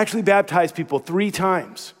 they actually baptize people 3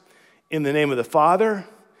 times. In the name of the Father, in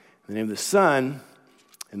the name of the Son,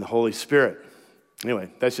 and the Holy Spirit. Anyway,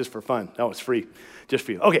 that's just for fun. No, it's free, just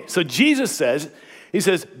for you. Okay, so Jesus says,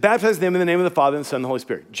 baptize them in the name of the Father and the Son and the Holy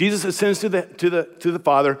Spirit. Jesus ascends to the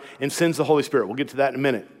Father and sends the Holy Spirit. We'll get to that in a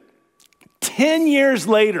minute. 10 years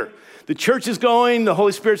later, the church is going, the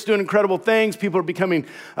Holy Spirit's doing incredible things, people are becoming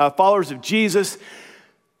followers of Jesus.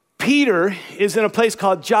 Peter is in a place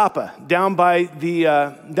called Joppa, down by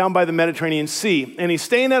the Mediterranean Sea. And he's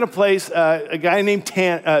staying at a place, a guy named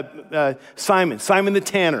Simon the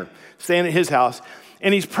Tanner, staying at his house.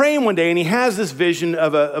 And he's praying one day, and he has this vision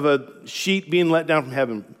of a sheet being let down from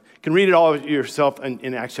heaven. You can read it all yourself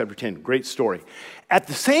in Acts chapter 10. Great story. At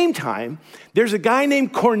the same time, there's a guy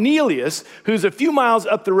named Cornelius who's a few miles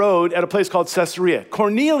up the road at a place called Caesarea.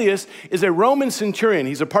 Cornelius is a Roman centurion.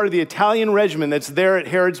 He's a part of the Italian regiment that's there at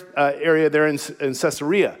Herod's area there in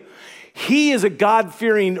Caesarea. He is a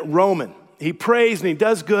God-fearing Roman. He prays and he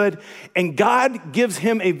does good, and God gives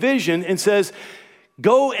him a vision and says,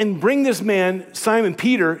 go and bring this man, Simon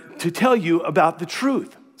Peter, to tell you about the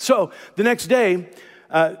truth. So the next day,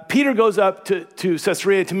 Peter goes up to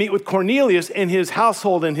Caesarea to meet with Cornelius and his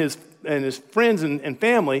household and his friends and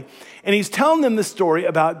family, and he's telling them the story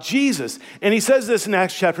about Jesus. And he says this in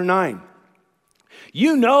Acts chapter 9.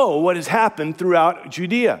 You know what has happened throughout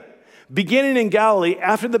Judea, beginning in Galilee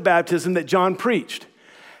after the baptism that John preached,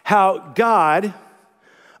 how God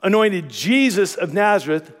anointed Jesus of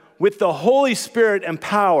Nazareth with the Holy Spirit and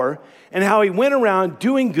power, and how he went around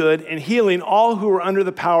doing good and healing all who were under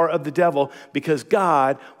the power of the devil because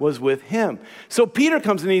God was with him. So Peter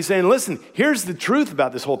comes in and he's saying, listen, here's the truth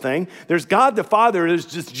about this whole thing. There's God the Father, there's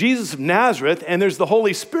just Jesus of Nazareth, and there's the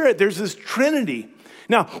Holy Spirit. There's this Trinity.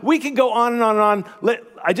 Now, we could go on and on and on.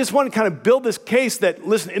 I just want to kind of build this case that,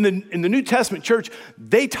 listen, in the New Testament church,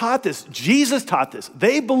 they taught this. Jesus taught this.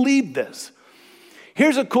 They believed this.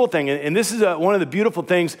 Here's a cool thing, and this is one of the beautiful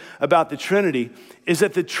things about the Trinity, is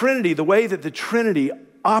that the Trinity, the way that the Trinity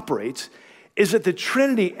operates, is that the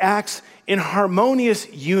Trinity acts in harmonious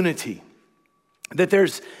unity. That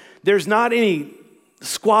there's not any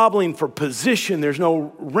squabbling for position, there's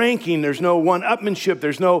no ranking, there's no one-upmanship,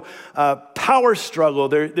 there's no power struggle.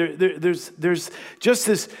 There's just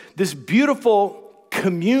this beautiful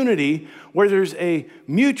community where there's a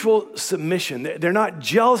mutual submission. They're not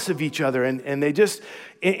jealous of each other, and they just,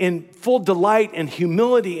 in full delight and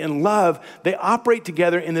humility and love, they operate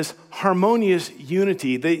together in this harmonious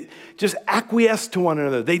unity. They just acquiesce to one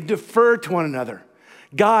another. They defer to one another.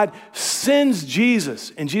 God sends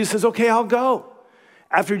Jesus, and Jesus says, okay, I'll go.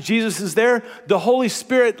 After Jesus is there, the Holy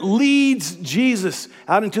Spirit leads Jesus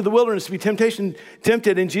out into the wilderness to be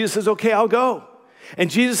tempted, and Jesus says, okay, I'll go. And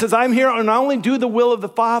Jesus says, I'm here and I only do the will of the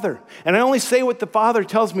Father. And I only say what the Father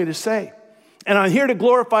tells me to say. And I'm here to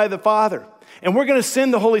glorify the Father. And we're going to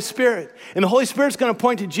send the Holy Spirit. And the Holy Spirit's going to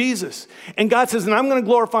point to Jesus. And God says, and I'm going to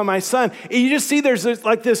glorify my Son. And you just see there's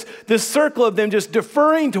this circle of them just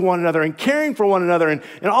deferring to one another and caring for one another. And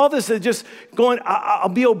all this is just going, I'll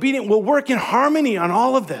be obedient. We'll work in harmony on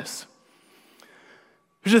all of this.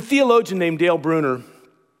 There's a theologian named Dale Bruner.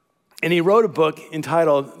 And he wrote a book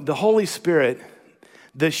entitled The Holy Spirit,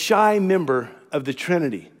 the Shy Member of the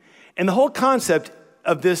Trinity. And the whole concept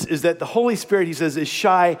of this is that the Holy Spirit, he says, is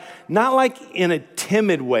shy, not like in a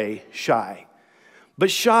timid way shy,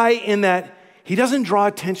 but shy in that he doesn't draw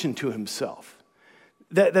attention to himself.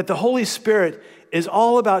 That the Holy Spirit is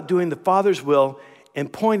all about doing the Father's will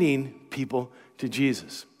and pointing people to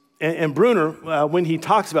Jesus. And Bruner, when he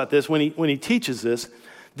talks about this, when he teaches this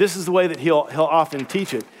is the way that he'll often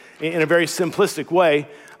teach it, in a very simplistic way.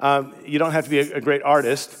 You don't have to be a great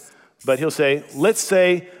artist, but he'll say, let's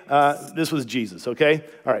say this was Jesus, okay?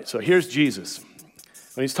 All right, so here's Jesus.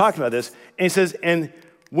 When he's talking about this, and he says, and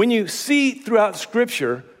when you see throughout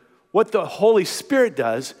Scripture what the Holy Spirit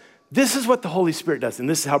does, this is what the Holy Spirit does, and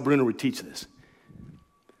this is how Bruner would teach this.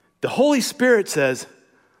 The Holy Spirit says,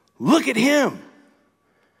 look at him,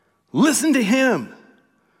 listen to him,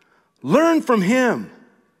 learn from him,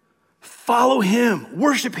 follow him,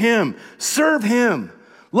 worship him, serve him,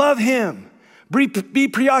 love him. Be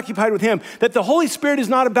preoccupied with him. That the Holy Spirit is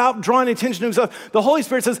not about drawing attention to himself. The Holy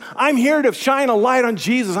Spirit says, I'm here to shine a light on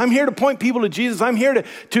Jesus. I'm here to point people to Jesus. I'm here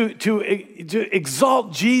to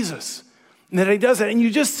exalt Jesus. And that he does that. And you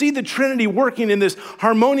just see the Trinity working in this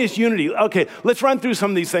harmonious unity. Okay, let's run through some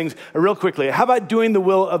of these things real quickly. How about doing the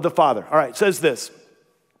will of the Father? All right, it says this.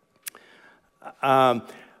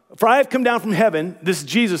 For I have come down from heaven, this is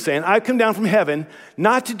Jesus saying, I've come down from heaven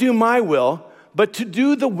not to do my will, but to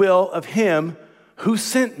do the will of him who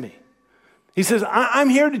sent me. He says, I'm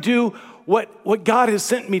here to do what God has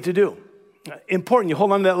sent me to do. Important, you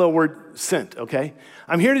hold on to that little word sent, okay?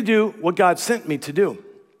 I'm here to do what God sent me to do.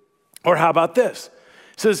 Or how about this?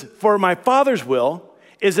 It says, for my Father's will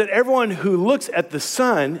is that everyone who looks at the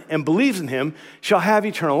Son and believes in him shall have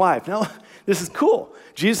eternal life. Now, this is cool.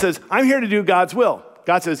 Jesus says, I'm here to do God's will.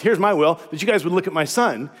 God says, here's my will, that you guys would look at my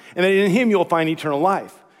Son, and that in him you'll find eternal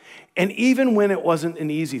life. And even when it wasn't an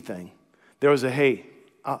easy thing, there was a, hey,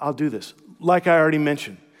 I'll do this. Like I already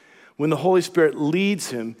mentioned, when the Holy Spirit leads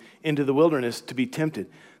him into the wilderness to be tempted,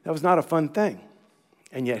 that was not a fun thing.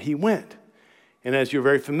 And yet he went. And as you're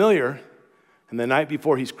very familiar, and the night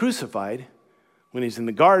before he's crucified, when he's in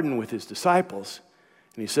the garden with his disciples,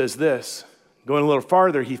 and he says this, going a little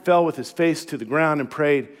farther, he fell with his face to the ground and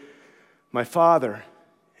prayed, my Father,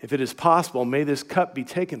 if it is possible, may this cup be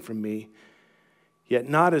taken from me, yet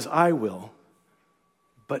not as I will,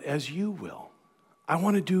 but as you will. I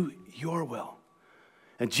want to do your will.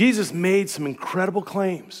 And Jesus made some incredible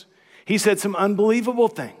claims. He said some unbelievable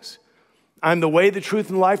things. I'm the way, the truth,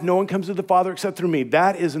 and the life. No one comes to the Father except through me.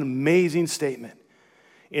 That is an amazing statement.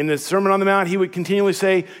 In the Sermon on the Mount, he would continually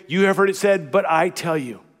say, you have heard it said, but I tell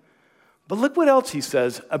you. But look what else he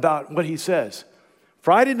says about what he says.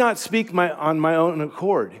 For I did not speak on my own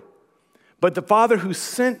accord, but the Father who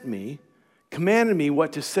sent me commanded me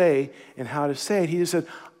what to say and how to say it. He just said,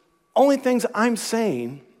 only things I'm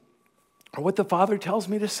saying are what the Father tells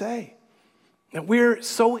me to say. And we're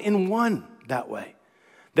so in one that way.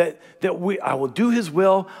 I will do his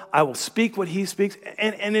will, I will speak what he speaks,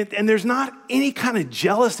 and there's not any kind of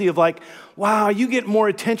jealousy of like, wow, you get more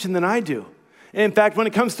attention than I do. And in fact, when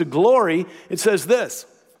it comes to glory, it says this.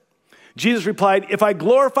 Jesus replied, if I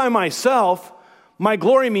glorify myself, my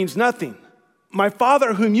glory means nothing. My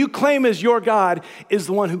Father, whom you claim as your God, is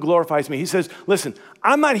the one who glorifies me. He says, listen,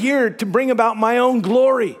 I'm not here to bring about my own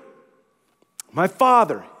glory. My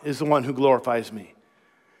Father is the one who glorifies me.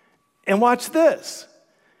 And watch this.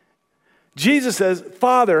 Jesus says,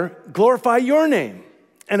 Father, glorify your name.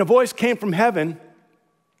 And a voice came from heaven,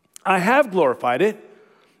 I have glorified it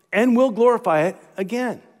and will glorify it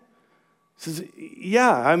again. He says,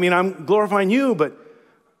 yeah, I mean, I'm glorifying you, but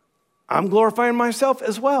I'm glorifying myself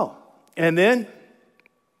as well. And then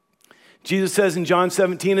Jesus says in John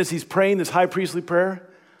 17, as he's praying this high priestly prayer,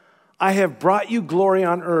 I have brought you glory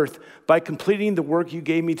on earth by completing the work you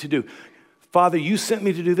gave me to do. Father, you sent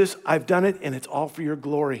me to do this. I've done it, and it's all for your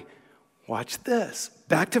glory. Watch this.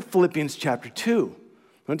 Back to Philippians chapter 2.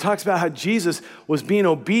 When it talks about how Jesus was being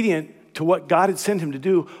obedient to what God had sent him to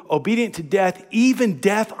do, obedient to death, even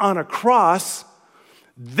death on a cross.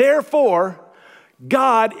 Therefore,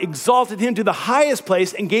 God exalted him to the highest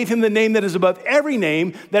place and gave him the name that is above every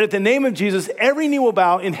name, that at the name of Jesus, every knee will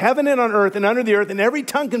bow in heaven and on earth and under the earth, and every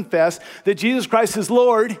tongue confess that Jesus Christ is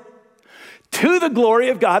Lord, to the glory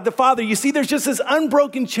of God the Father. You see, there's just this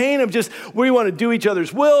unbroken chain of just, we want to do each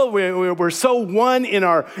other's will. We're so one in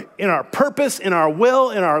our purpose, in our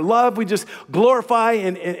will, in our love. We just glorify,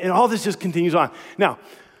 and all this just continues on. Now,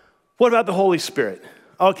 what about the Holy Spirit?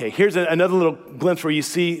 Okay, here's another little glimpse where you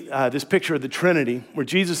see this picture of the Trinity, where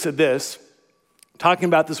Jesus said this, talking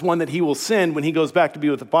about this one that he will send when he goes back to be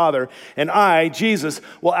with the Father. And I, Jesus,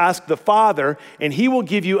 will ask the Father, and he will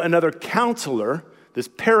give you another counselor, this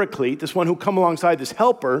paraclete, this one who come alongside, this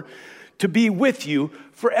helper, to be with you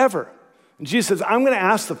forever. And Jesus says, I'm going to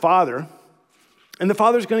ask the Father, and the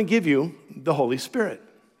Father's going to give you the Holy Spirit.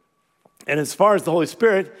 And as far as the Holy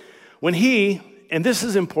Spirit, when he, and this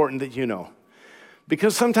is important that you know,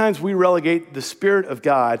 because sometimes we relegate the Spirit of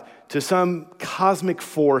God to some cosmic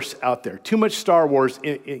force out there. Too much Star Wars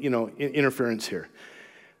interference here.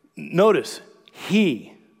 Notice,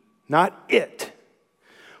 he, not it.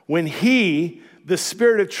 When he, the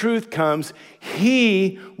Spirit of truth comes,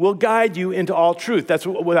 he will guide you into all truth. That's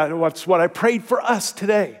what I prayed for us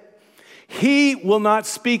today. He will not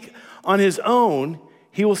speak on his own.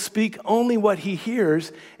 He will speak only what he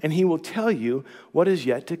hears, and he will tell you what is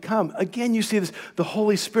yet to come. Again, you see this. The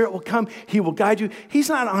Holy Spirit will come. He will guide you. He's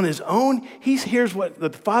not on his own. He hears what the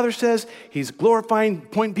Father says. He's glorifying,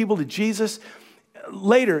 pointing people to Jesus.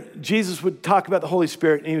 Later, Jesus would talk about the Holy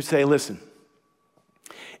Spirit, and he would say, listen,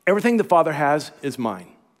 everything the Father has is mine.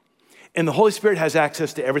 And the Holy Spirit has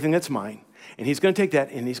access to everything that's mine. And he's going to take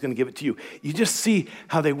that, and he's going to give it to you. You just see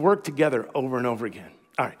how they work together over and over again.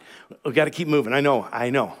 All right, we've got to keep moving. I know.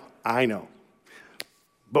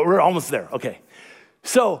 But we're almost there. Okay.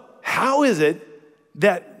 So how is it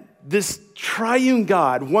that this triune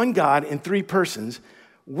God, one God in three persons,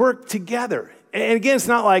 work together? And again, it's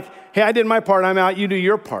not like, hey, I did my part, I'm out, you do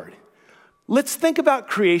your part. Let's think about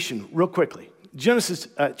creation real quickly. Genesis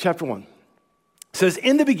chapter 1 says,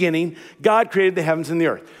 in the beginning, God created the heavens and the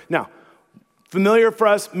earth. Now, familiar for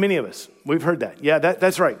us, many of us, we've heard that. Yeah,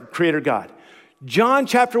 that's right, Creator God. John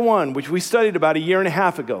chapter 1, which we studied about a year and a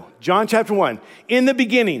half ago. John chapter 1, in the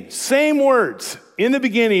beginning, same words. In the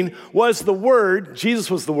beginning was the Word, Jesus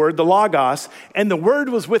was the Word, the Logos, and the Word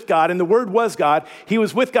was with God, and the Word was God. He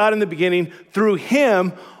was with God in the beginning. Through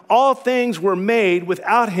him, all things were made.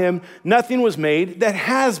 Without him, nothing was made that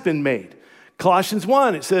has been made. Colossians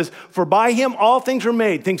 1, it says, for by him all things were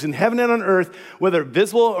made, things in heaven and on earth, whether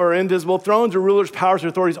visible or invisible, thrones or rulers, powers or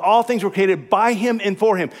authorities, all things were created by him and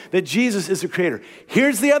for him, that Jesus is the creator.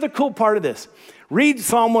 Here's the other cool part of this. Read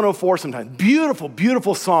Psalm 104 sometime. Beautiful,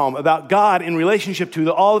 beautiful psalm about God in relationship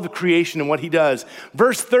to all of the creation and what he does.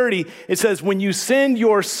 Verse 30, it says, when you send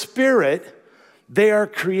your Spirit, they are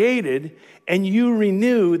created, and you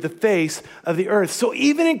renew the face of the earth. So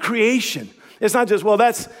even in creation, it's not just, well,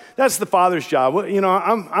 that's the Father's job. Well,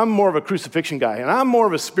 I'm more of a crucifixion guy, and I'm more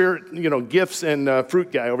of a spirit, gifts and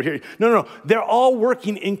fruit guy over here. No. They're all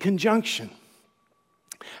working in conjunction.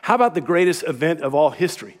 How about the greatest event of all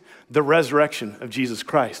history? The resurrection of Jesus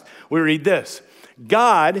Christ. We read this.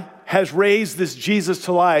 God has raised this Jesus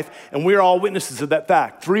to life, and we're all witnesses of that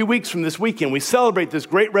fact. 3 weeks from this weekend, we celebrate this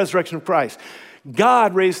great resurrection of Christ.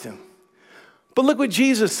 God raised him. But look what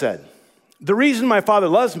Jesus said. The reason my Father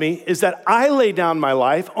loves me is that I lay down my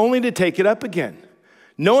life only to take it up again.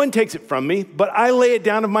 No one takes it from me, but I lay it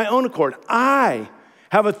down of my own accord. I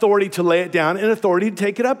have authority to lay it down and authority to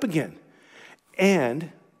take it up again.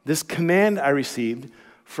 And This command I received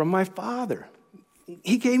from my Father.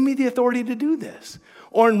 He gave me the authority to do this.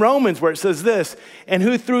 Or in Romans where it says this, and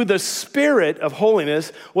who through the Spirit of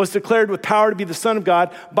holiness was declared with power to be the Son of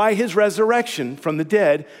God by his resurrection from the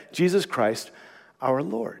dead, Jesus Christ our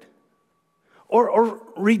Lord. Or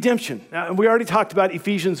redemption. Now, we already talked about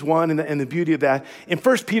Ephesians 1 and the beauty of that. In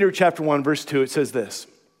 1 Peter chapter 1, verse 2, it says this,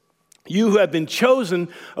 you who have been chosen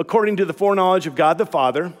according to the foreknowledge of God the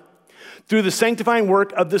Father, through the sanctifying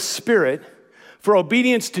work of the Spirit, for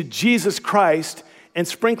obedience to Jesus Christ and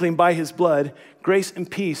sprinkling by his blood, grace and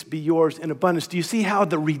peace be yours in abundance. Do you see how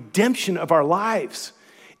the redemption of our lives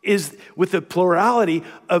is with the plurality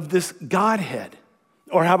of this Godhead?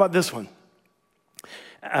 Or how about this one?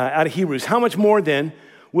 Out of Hebrews, how much more then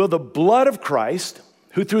will the blood of Christ,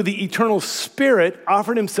 who through the eternal Spirit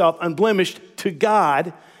offered himself unblemished to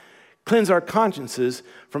God, cleanse our consciences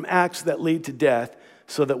from acts that lead to death,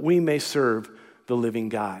 so that we may serve the living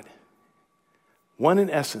God. One in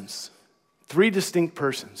essence, three distinct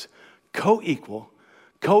persons, co-equal,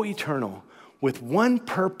 co-eternal, with one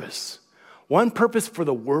purpose for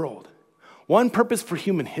the world, one purpose for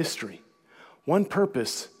human history, one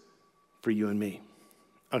purpose for you and me.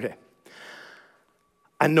 Okay,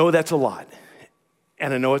 I know that's a lot,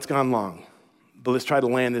 and I know it's gone long, but let's try to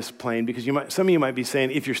land this plane because some of you might be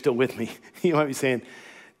saying, if you're still with me, you might be saying,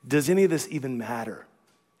 does any of this even matter?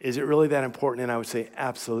 Is it really that important? And I would say,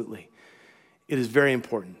 absolutely. It is very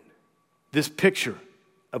important. This picture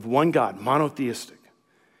of one God, monotheistic,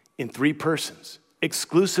 in three persons,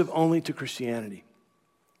 exclusive only to Christianity.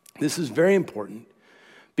 This is very important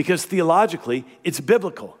because theologically, it's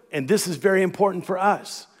biblical, and this is very important for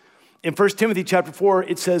us. In 1 Timothy chapter 4,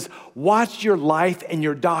 it says, watch your life and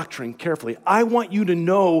your doctrine carefully. I want you to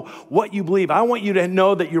know what you believe. I want you to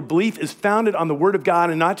know that your belief is founded on the Word of God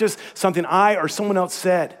and not just something I or someone else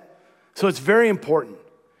said. So it's very important.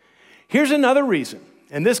 Here's another reason,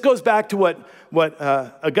 and this goes back to what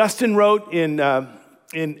Augustine wrote in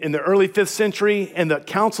the early 5th century and the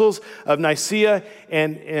councils of Nicaea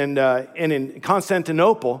and in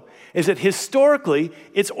Constantinople, is that historically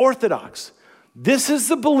it's orthodox. This is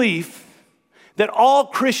the belief that all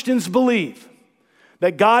Christians believe,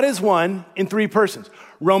 that God is one in three persons.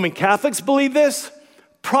 Roman Catholics believe this.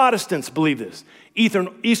 Protestants believe this.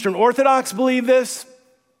 Eastern Orthodox believe this.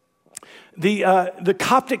 The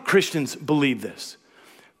Coptic Christians believe this.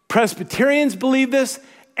 Presbyterians believe this.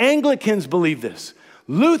 Anglicans believe this.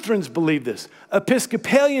 Lutherans believe this.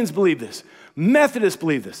 Episcopalians believe this. Methodists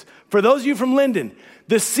believe this. For those of you from Linden,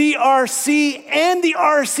 the CRC and the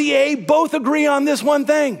RCA both agree on this one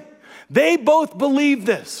thing. They both believe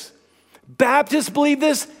this. Baptists believe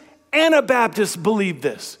this. Anabaptists believe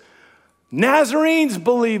this. Nazarenes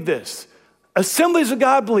believe this. Assemblies of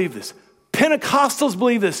God believe this. Pentecostals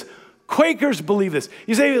believe this. Quakers believe this.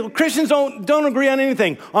 You say, well, Christians don't agree on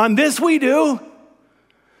anything. On this we do.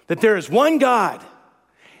 That there is one God,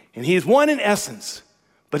 and he is one in essence,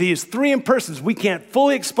 but he is three in persons. We can't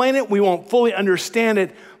fully explain it. We won't fully understand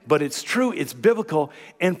it, but it's true. It's biblical.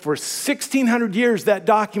 And for 1,600 years, that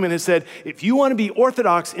document has said, if you want to be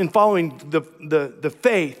orthodox in following the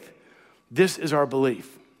faith, this is our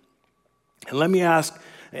belief. And let me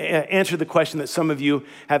answer the question that some of you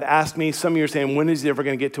have asked me. Some of you are saying, when is it ever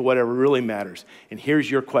going to get to whatever really matters? And here's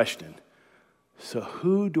your question. So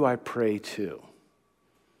who do I pray to?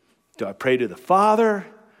 Do I pray to the Father?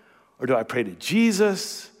 Or do I pray to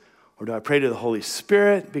Jesus? Or do I pray to the Holy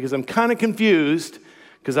Spirit? Because I'm kind of confused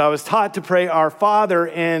because I was taught to pray our Father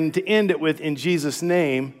and to end it with in Jesus'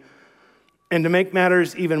 name. And to make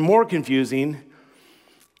matters even more confusing,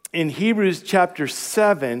 in Hebrews chapter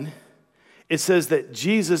 7, it says that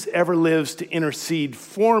Jesus ever lives to intercede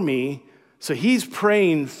for me. So he's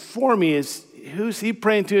praying for me. Who's he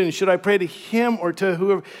praying to? And should I pray to him or to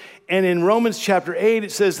whoever? And in Romans chapter 8,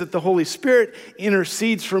 it says that the Holy Spirit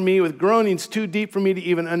intercedes for me with groanings too deep for me to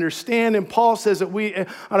even understand. And Paul says that we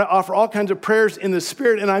ought to offer all kinds of prayers in the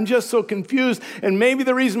Spirit. And I'm just so confused. And maybe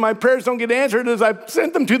the reason my prayers don't get answered is I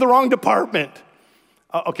sent them to the wrong department.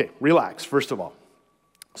 Okay, relax, first of all.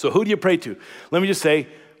 So who do you pray to? Let me just say,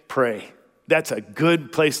 pray. That's a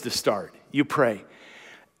good place to start. You pray.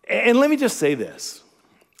 And let me just say this.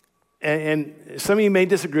 And some of you may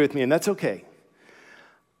disagree with me, and that's okay.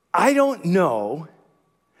 I don't know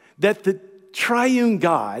that the triune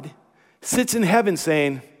God sits in heaven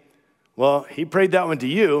saying, well, he prayed that one to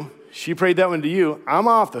you. She prayed that one to you. I'm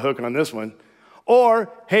off the hook on this one.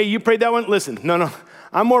 Or, hey, you prayed that one. Listen, no.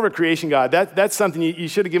 I'm more of a creation God. That's something you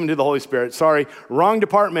should have given to the Holy Spirit. Sorry, wrong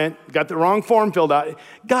department. Got the wrong form filled out.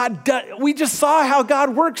 We just saw how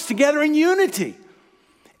God works together in unity.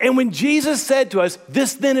 And when Jesus said to us,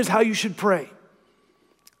 this then is how you should pray.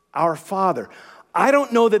 our Father. I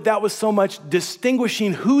don't know that that was so much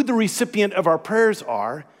distinguishing who the recipient of our prayers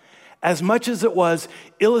are, as much as it was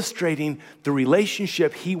illustrating the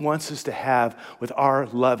relationship he wants us to have with our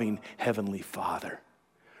loving Heavenly Father.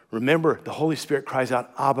 Remember, the Holy Spirit cries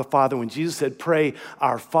out, Abba, Father. When Jesus said, pray,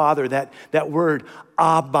 our Father, that word,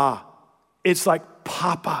 Abba, it's like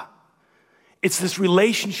Papa. It's this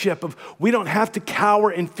relationship of we don't have to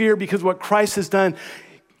cower in fear because what Christ has done.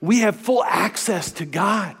 We have full access to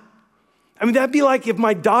God. I mean, that'd be like if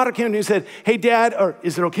my daughter came to me and said, hey, Dad, or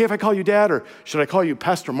is it okay if I call you Dad? Or should I call you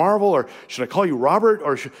Pastor Marvel? Or should I call you Robert?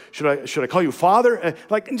 Or should I call you Father?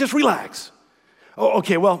 Just relax. Oh,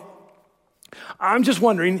 okay, well, I'm just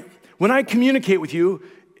wondering, when I communicate with you,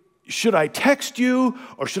 should I text you?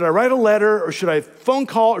 Or should I write a letter? Or should I phone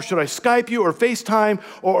call? Or should I Skype you? Or FaceTime?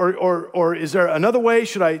 Or is there another way?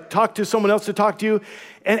 Should I talk to someone else to talk to you?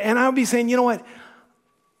 And I would be saying, you know what?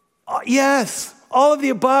 Yes. All of the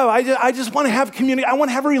above. I just want to have community. I want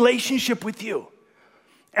to have a relationship with you.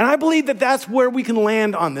 And I believe that that's where we can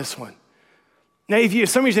land on this one. Now, if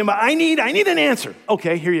somebody's saying, but I need an answer.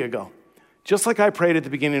 Okay, here you go. Just like I prayed at the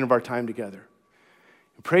beginning of our time together.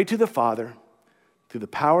 Pray to the Father through the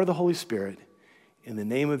power of the Holy Spirit in the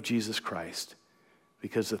name of Jesus Christ,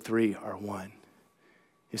 because the three are one.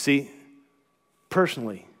 You see,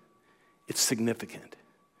 personally, it's significant.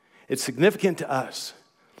 It's significant to us.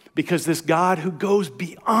 Because this God who goes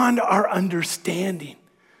beyond our understanding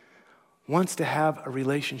wants to have a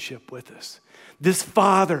relationship with us. This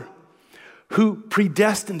Father who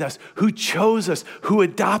predestined us, who chose us, who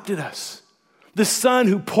adopted us. The Son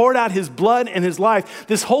who poured out his blood and his life.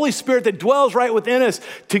 This Holy Spirit that dwells right within us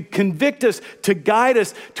to convict us, to guide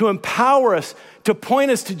us, to empower us, to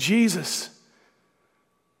point us to Jesus.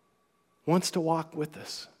 Wants to walk with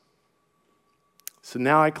us. So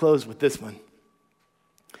now I close with this one.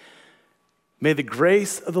 May the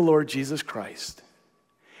grace of the Lord Jesus Christ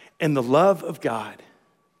and the love of God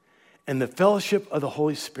and the fellowship of the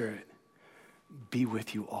Holy Spirit be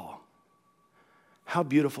with you all. How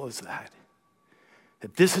beautiful is that?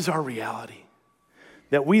 That this is our reality.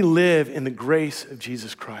 That we live in the grace of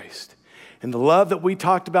Jesus Christ. And the love that we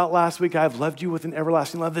talked about last week, I have loved you with an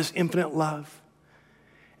everlasting love, this infinite love.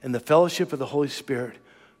 And the fellowship of the Holy Spirit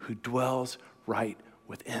who dwells right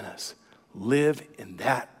within us. Live in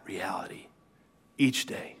that reality each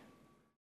day.